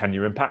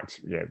 10-year impact,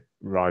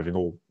 arriving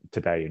all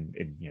today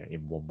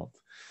in 1 month,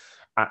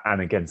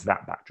 and against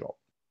that backdrop,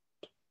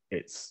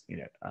 it's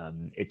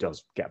it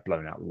does get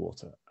blown out of the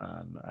water,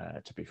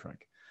 to be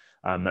frank.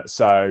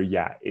 So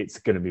yeah, it's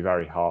going to be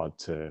very hard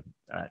to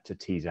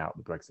tease out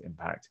the Brexit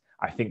impact.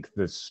 I think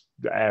the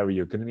area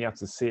you're going to be able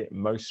to see it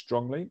most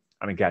strongly,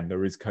 and again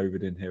there is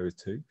COVID in here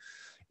too,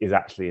 is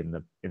actually in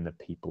the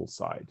people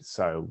side.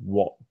 So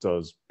what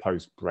does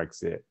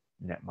post-Brexit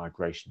net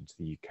migration to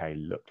the UK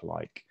look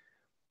like?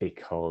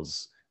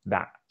 Because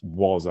that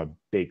was a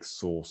big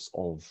source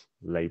of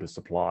labour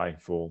supply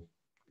for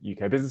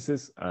UK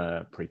businesses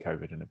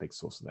pre-COVID, and a big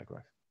source of their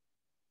growth.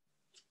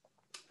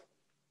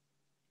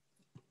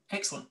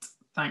 Excellent,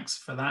 thanks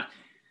for that.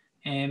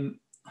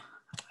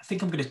 I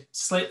think I'm going to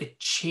slightly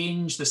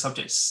change the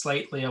subject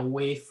slightly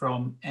away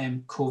from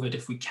COVID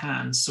if we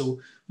can.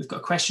 So we've got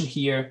a question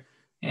here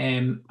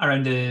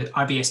around the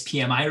RBS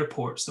PMI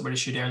reports that were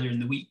issued earlier in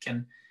the week,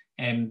 and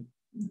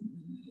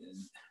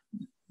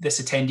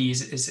this attendee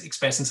is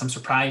expressing some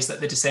surprise that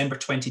the December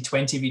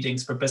 2020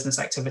 readings for business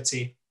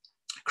activity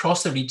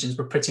across the regions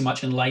were pretty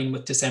much in line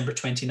with December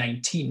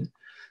 2019.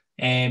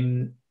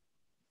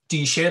 Do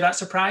you share that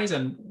surprise?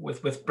 And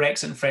with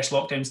Brexit and fresh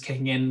lockdowns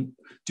kicking in,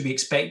 do we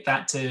expect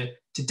that to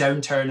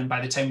downturn, and by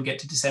the time we get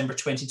to December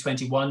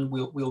 2021,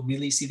 we'll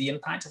really see the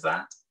impact of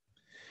that?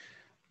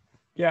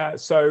 Yeah,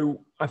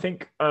 so I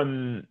think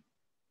the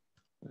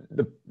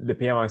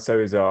PMI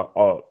surveys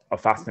are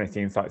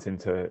fascinating insights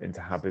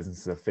into how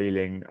businesses are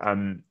feeling.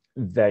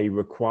 They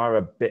require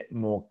a bit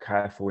more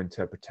careful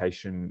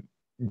interpretation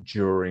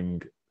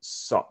during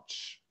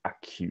such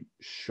acute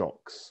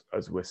shocks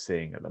as we're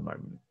seeing at the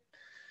moment.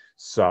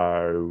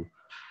 So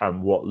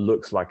what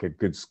looks like a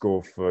good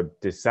score for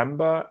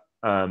December,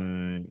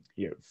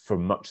 for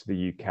much of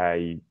the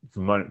UK,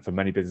 for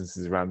many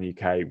businesses around the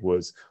UK,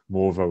 was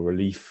more of a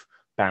relief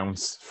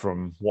bounce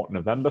from what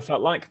November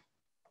felt like.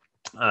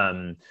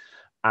 And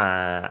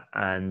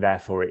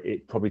therefore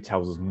it probably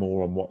tells us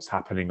more on what's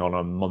happening on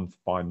a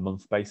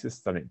month-by-month basis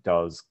than it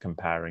does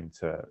comparing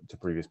to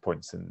previous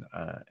points in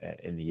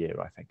the year,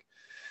 I think.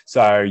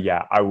 So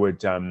yeah, I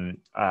would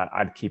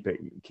I'd keep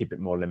it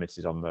more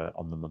limited on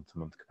the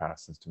month-to-month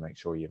comparisons to make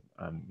sure you're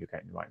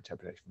getting the right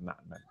interpretation from that.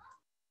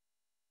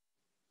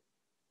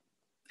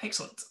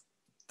 Excellent,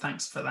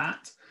 thanks for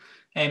that.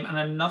 And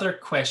another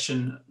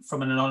question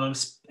from an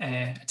anonymous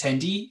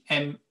attendee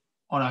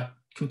on a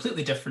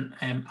completely different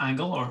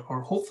angle,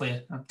 or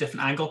hopefully a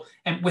different angle.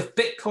 With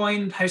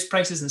Bitcoin, house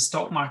prices and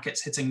stock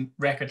markets hitting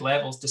record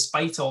levels,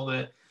 despite all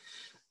the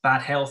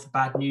bad health,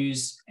 bad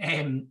news,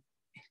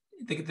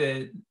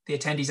 the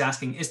attendee's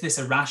asking, is this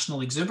a rational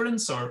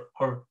exuberance, or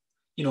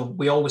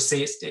we always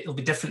say it'll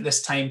be different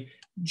this time.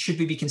 Should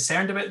we be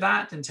concerned about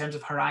that in terms of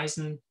the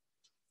horizon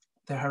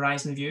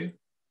view?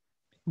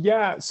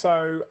 Yeah,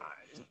 so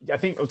I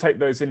think we'll take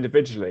those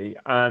individually.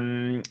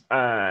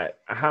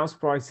 House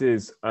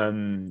prices,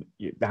 the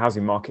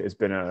housing market has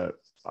been a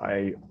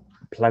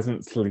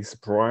pleasantly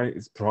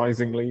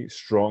surprisingly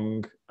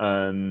strong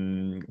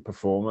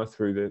performer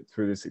through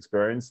this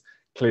experience,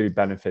 clearly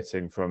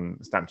benefiting from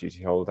stamp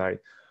duty holiday,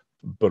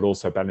 but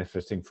also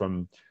benefiting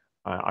from,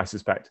 I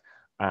suspect,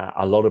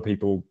 a lot of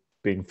people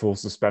being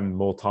forced to spend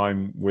more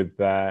time with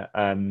their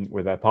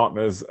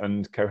partners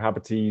and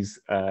cohabitees,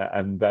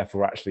 and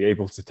therefore actually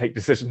able to take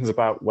decisions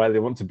about where they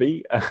want to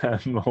be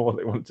or what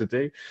they want to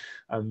do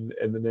in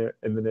the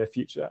near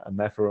future, and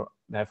therefore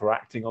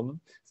acting on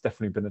them. It's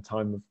definitely been a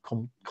time of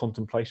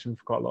contemplation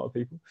for quite a lot of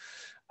people.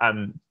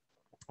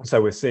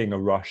 So we're seeing a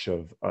rush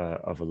of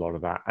a lot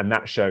of that, and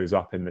that shows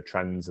up in the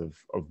trends of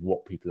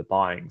what people are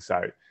buying.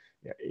 So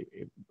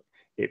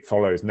it it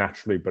follows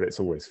naturally, but it's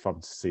always fun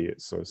to see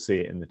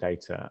it in the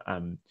data.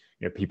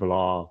 People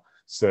are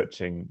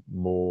searching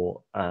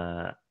more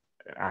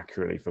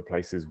accurately for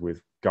places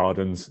with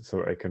gardens so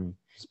that they can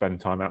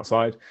spend time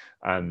outside,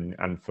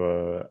 and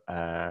for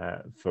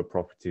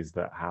properties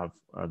that have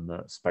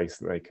space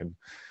that they can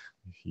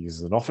use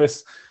as an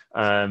office,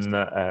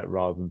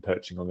 rather than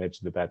perching on the edge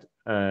of the bed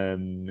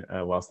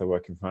whilst they're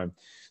working from home.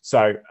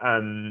 So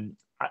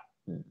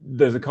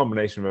there's a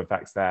combination of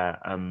effects there,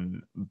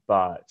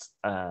 but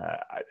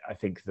I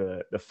think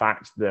the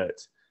fact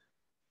that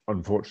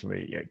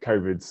unfortunately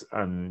COVID's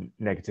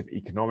negative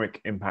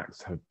economic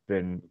impacts have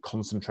been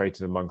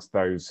concentrated amongst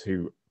those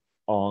who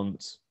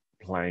aren't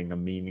playing a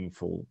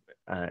meaningful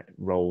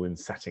role in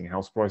setting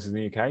house prices in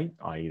the UK,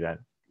 i.e. they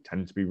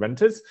tend to be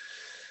renters,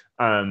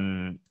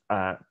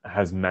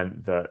 has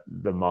meant that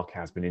the market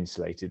has been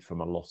insulated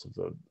from a lot of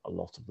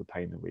the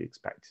pain that we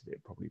expected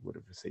it probably would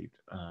have received,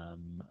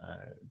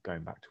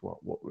 going back to what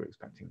we were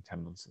expecting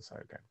 10 months or so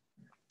ago.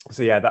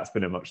 So yeah, that's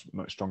been a much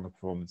stronger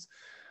performance.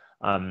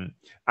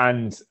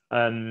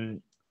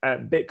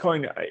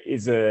 Bitcoin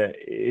is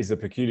a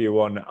peculiar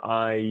one.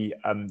 I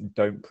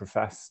don't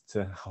profess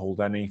to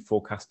hold any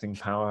forecasting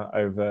power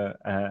over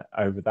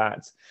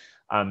that,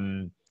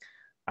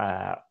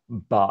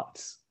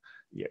 but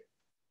yeah,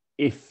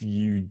 if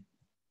you,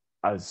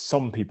 as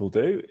some people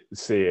do,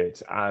 see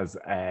it as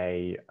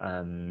a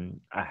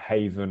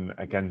haven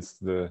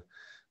against the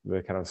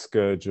kind of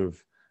scourge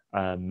of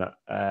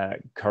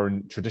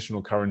current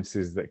traditional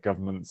currencies that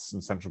governments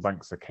and central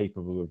banks are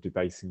capable of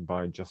debasing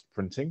by just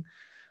printing,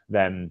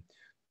 then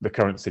the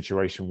current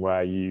situation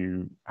where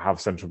you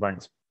have central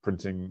banks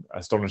printing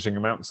astonishing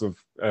amounts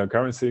of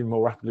currency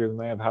more rapidly than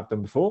they have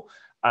done before,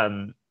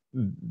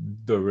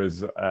 there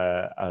is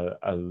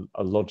a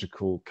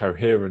logical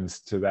coherence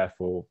to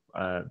therefore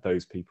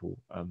those people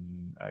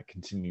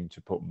continuing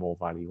to put more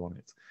value on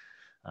it,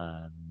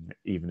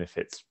 even if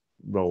its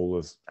role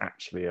as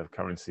actually a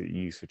currency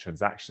used for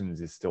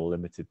transactions is still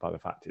limited by the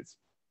fact it's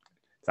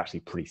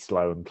actually pretty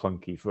slow and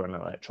clunky for an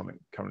electronic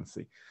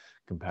currency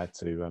compared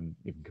to even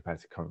compared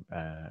to current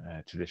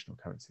traditional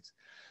currencies.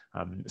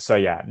 So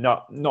yeah,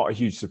 not a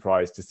huge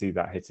surprise to see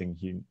that hitting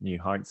new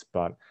heights,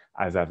 but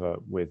as ever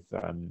with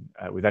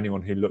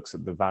anyone who looks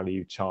at the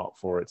value chart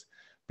for it,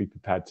 be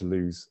prepared to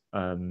lose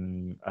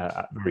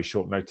at very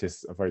short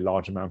notice a very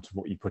large amount of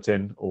what you put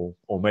in, or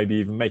maybe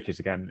even make it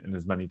again in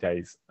as many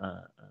days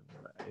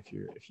if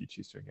you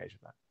choose to engage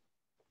with that.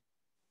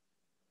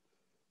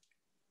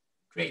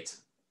 Great.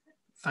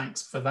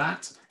 Thanks for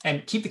that.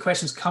 And keep the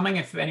questions coming.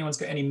 If anyone's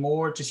got any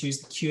more, just use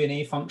the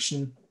Q&A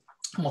function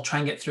and we'll try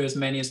and get through as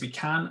many as we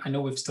can. I know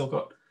we've still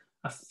got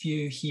a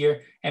few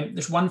here.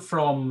 There's one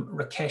from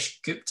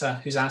Rakesh Gupta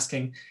who's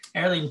asking,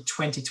 early in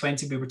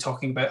 2020, we were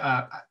talking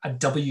about a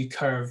W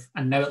curve,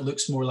 and now it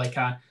looks more like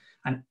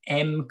an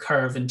M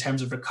curve in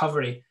terms of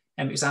recovery.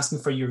 And he was asking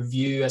for your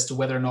view as to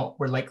whether or not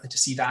we're likely to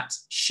see that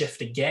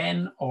shift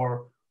again,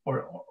 or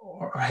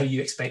how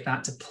you expect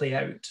that to play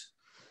out.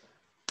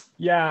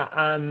 Yeah,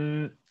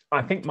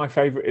 I think my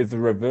favorite is the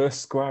reverse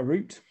square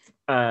root,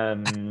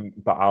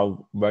 but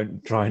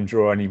won't try and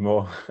draw any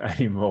more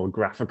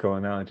graphical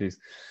analogies.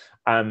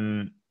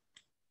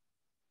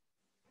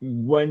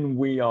 When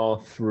we are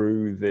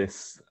through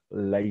this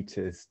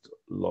latest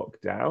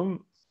lockdown,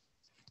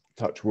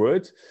 touch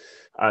wood,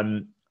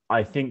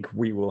 I think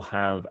we will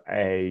have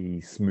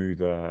a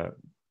smoother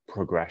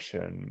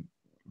progression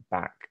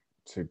back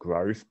to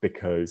growth,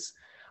 because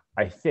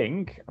I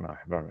think, and I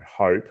very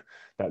hope,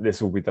 that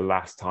this will be the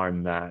last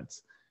time that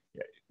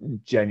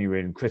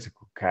genuine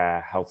critical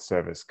care health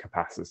service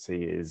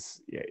capacity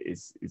is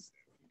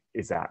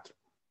at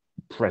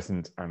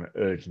present and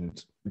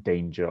urgent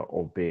danger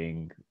of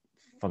being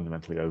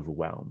fundamentally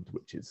overwhelmed,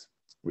 which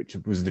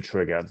was the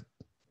trigger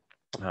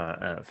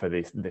for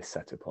this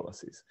set of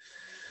policies.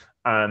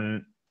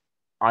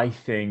 I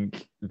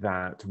think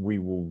that we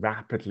will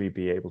rapidly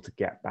be able to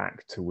get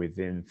back to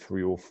within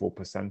 3 or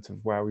 4%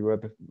 of where we were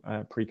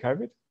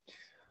pre-COVID.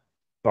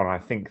 But I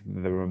think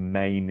the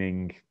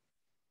remaining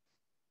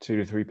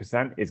 2 to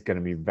 3% is going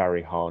to be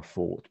very hard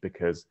fought,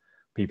 because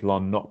people are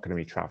not going to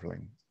be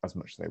traveling as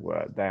much as they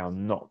were. They are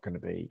not going to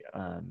be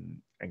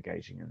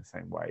engaging in the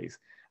same ways.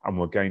 And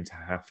we're going to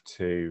have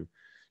to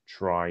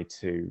try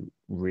to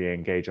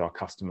re-engage our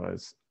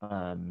customers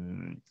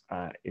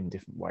in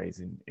different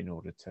ways in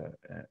order to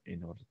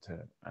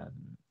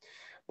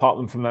part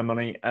them from their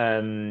money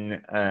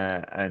and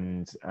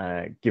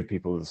give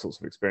people the sorts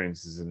of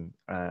experiences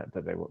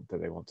that they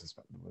want to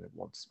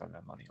spend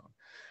their money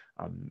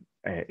on,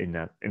 in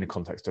a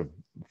context of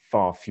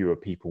far fewer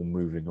people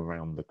moving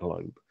around the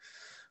globe.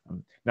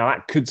 Now,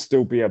 that could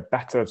still be a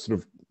better sort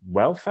of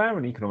welfare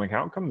and economic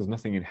outcome. There's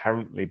nothing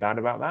inherently bad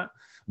about that,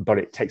 but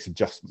it takes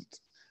adjustment.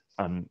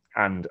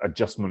 And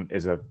adjustment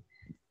is a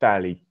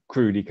fairly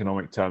crude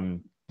economic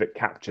term that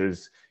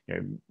captures,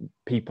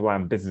 people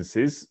and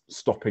businesses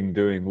stopping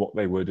doing what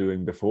they were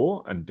doing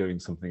before and doing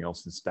something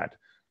else instead.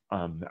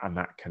 And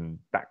that can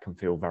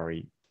feel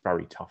very,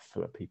 very tough for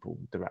the people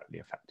directly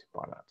affected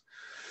by that.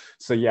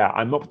 So yeah,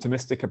 I'm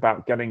optimistic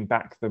about getting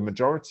back the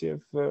majority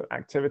of the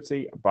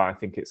activity, but I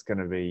think it's going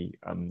to be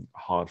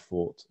hard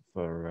fought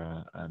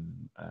for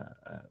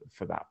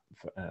that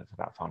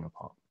final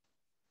part.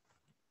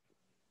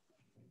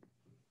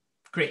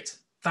 Great,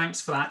 thanks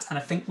for that. And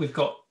I think we've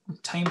got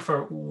time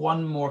for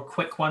one more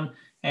quick one.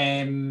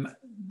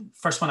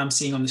 First one I'm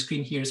seeing on the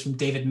screen here is from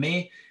David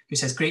May, who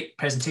says, great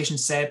presentation,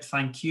 Seb,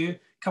 thank you.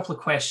 Couple of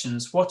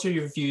questions. What are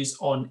your views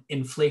on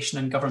inflation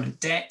and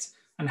government debt,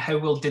 and how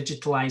will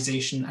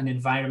digitalisation and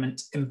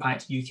environment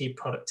impact UK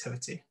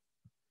productivity?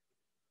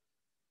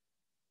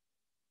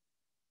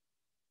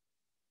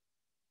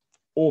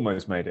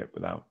 Almost made it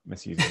without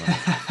misusing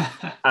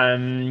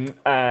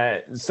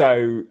that.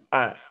 So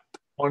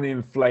on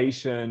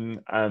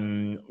inflation,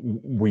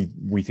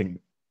 we think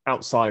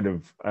outside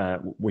of,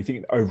 we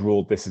think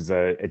overall this is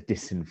a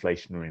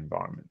disinflationary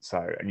environment.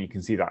 So, and you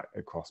can see that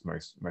across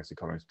most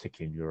economies,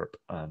 particularly in Europe,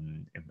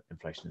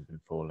 inflation has been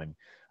falling.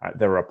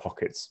 There are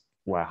pockets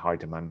where high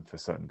demand for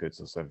certain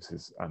goods or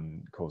services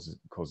causes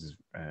prices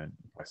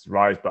to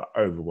rise, but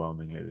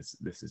overwhelmingly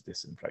this is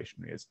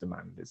disinflationary as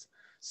demand is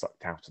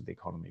sucked out of the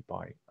economy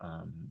by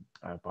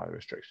the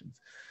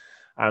restrictions.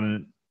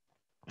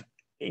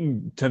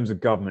 In terms of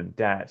government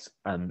debt,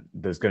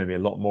 there's going to be a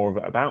lot more of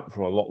it about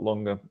for a lot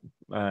longer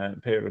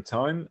period of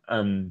time.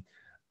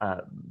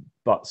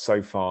 But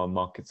so far,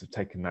 markets have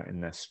taken that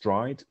in their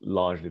stride,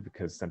 largely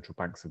because central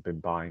banks have been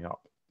buying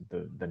up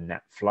the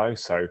net flow.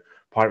 So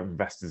private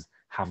investors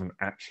haven't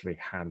actually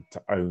had to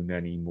own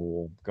any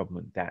more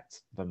government debt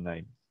than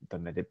they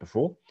did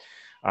before.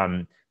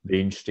 The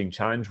interesting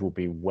challenge will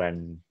be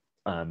when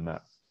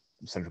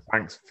central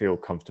banks feel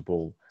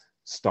comfortable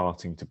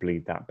starting to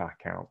bleed that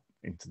back out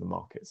into the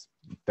markets.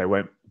 They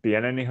won't be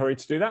in any hurry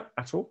to do that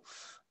at all,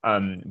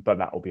 but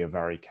that will be a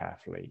very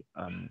carefully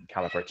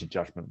calibrated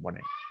judgment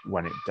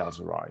when it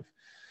does arrive.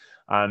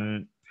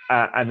 And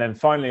then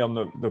finally, on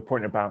the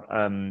point about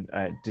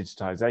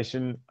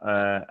digitization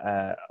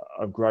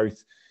of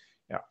growth,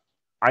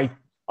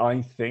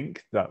 I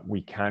think that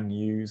we can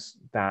use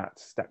that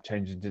step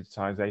change in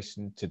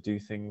digitization to do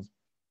things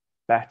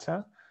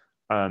better.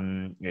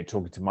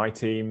 Talking to my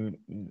team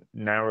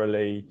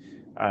narrowly,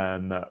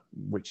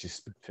 which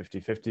is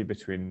 50-50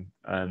 between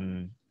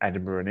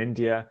Edinburgh and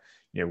India,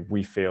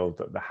 we feel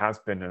that there has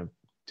been a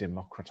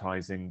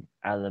democratizing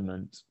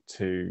element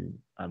to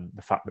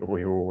the fact that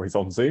we were always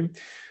on Zoom,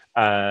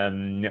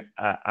 and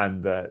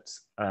that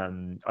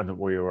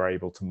we were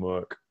able to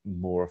work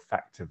more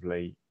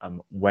effectively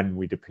when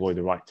we deploy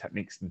the right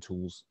techniques and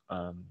tools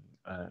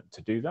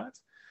to do that.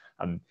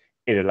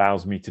 It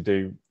allows me to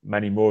do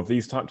many more of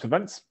these types of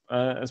events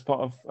as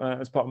part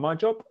of my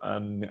job,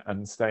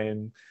 and stay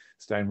in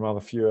rather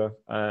fewer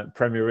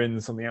Premier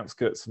Inns on the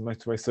outskirts of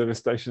motorway service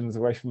stations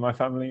away from my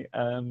family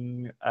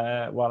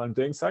while I'm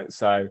doing so.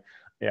 So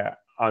yeah,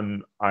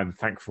 I'm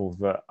thankful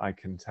that I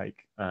can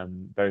take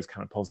those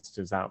kind of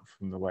positives out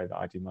from the way that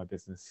I do my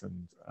business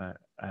and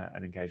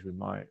engage with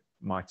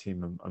my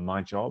team and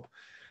my job.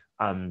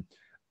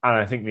 And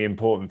I think the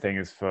important thing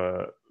is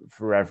for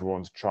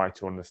everyone to try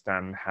to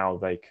understand how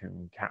they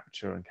can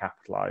capture and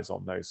capitalize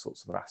on those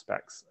sorts of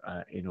aspects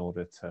in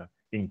order to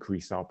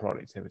increase our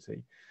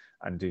productivity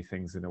and do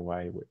things in a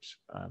way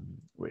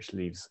which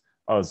leaves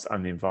us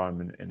and the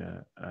environment in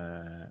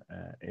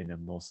a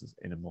more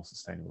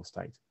sustainable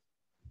state.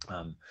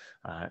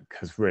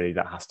 Because really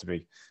that has to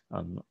be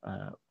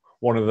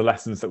one of the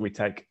lessons that we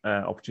take,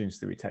 opportunities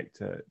that we take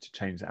to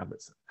change the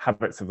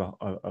habits of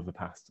the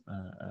past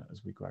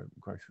as we grow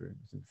through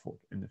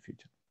in the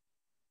future.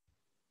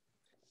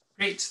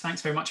 Great,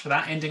 thanks very much for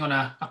that. Ending on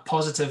a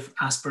positive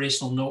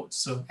aspirational note.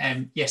 So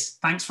yes,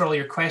 thanks for all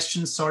your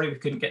questions. Sorry we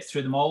couldn't get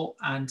through them all,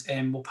 and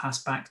we'll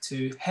pass back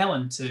to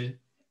Helen to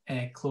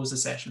close the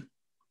session.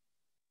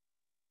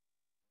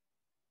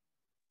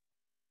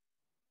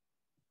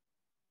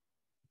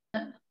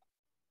 Am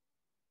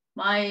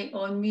I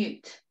on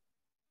mute?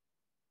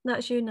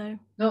 That's you now.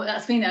 No,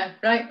 that's me now.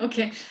 Right,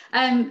 okay.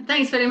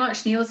 Thanks very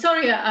much, Neil.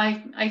 Sorry,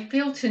 I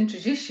failed to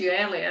introduce you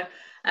earlier.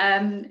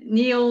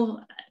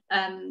 Neil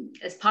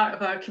is part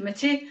of our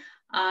committee,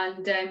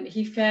 and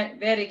he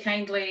very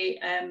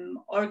kindly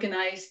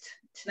organised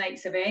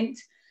tonight's event.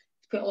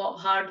 He's put a lot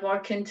of hard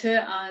work into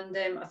it,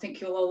 and I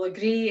think you'll all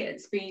agree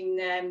it's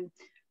been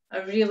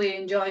a really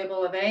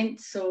enjoyable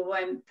event. So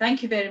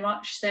thank you very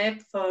much,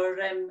 Seb, for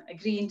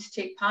agreeing to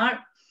take part.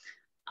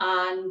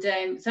 And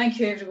thank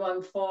you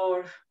everyone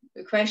for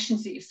the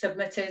questions that you've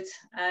submitted,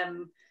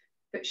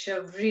 which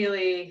have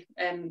really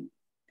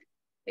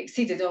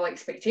exceeded all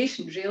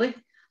expectations, really.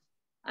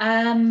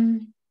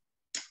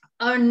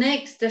 Our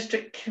next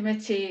district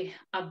committee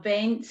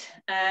event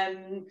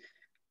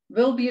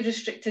will be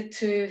restricted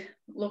to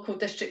local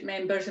district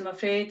members, I'm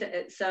afraid.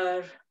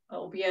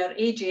 It'll be our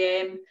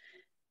AGM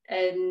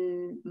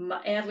in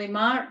early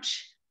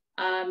March.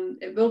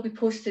 It will be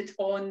posted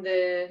on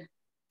the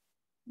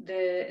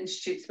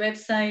Institute's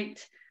website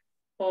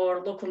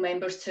for local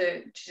members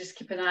to just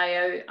keep an eye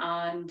out,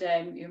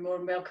 and you're more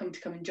than welcome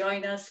to come and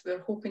join us. We're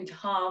hoping to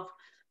have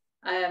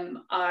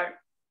our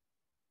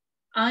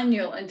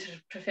annual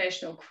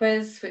interprofessional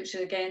quiz, which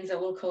again is a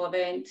local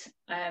event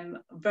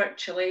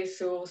virtually.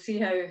 So we'll see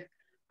how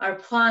our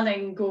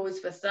planning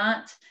goes with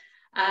that.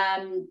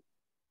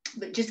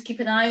 But just keep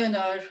an eye on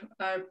our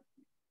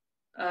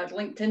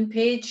LinkedIn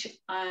page.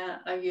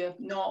 If you're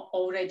not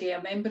already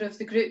a member of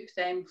the group,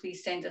 then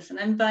please send us an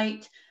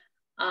invite.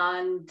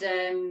 And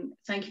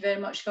thank you very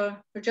much for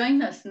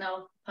joining us. And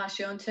I'll pass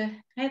you on to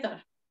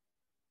Heather.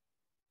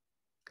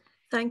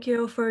 Thank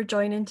you all for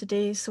joining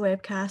today's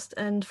webcast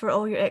and for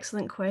all your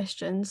excellent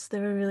questions. They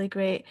were really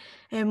great.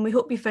 We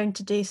hope you found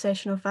today's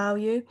session of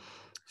value.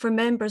 For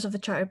members of the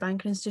Chartered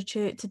Banking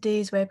Institute,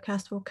 today's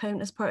webcast will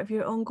count as part of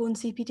your ongoing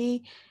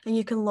CPD, and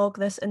you can log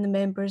this in the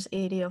members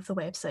area of the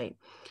website.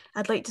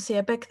 I'd like to say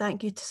a big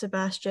thank you to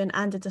Sebastian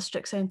and the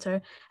District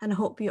Centre, and I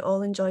hope you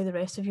all enjoy the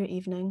rest of your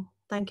evening.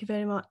 Thank you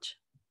very much.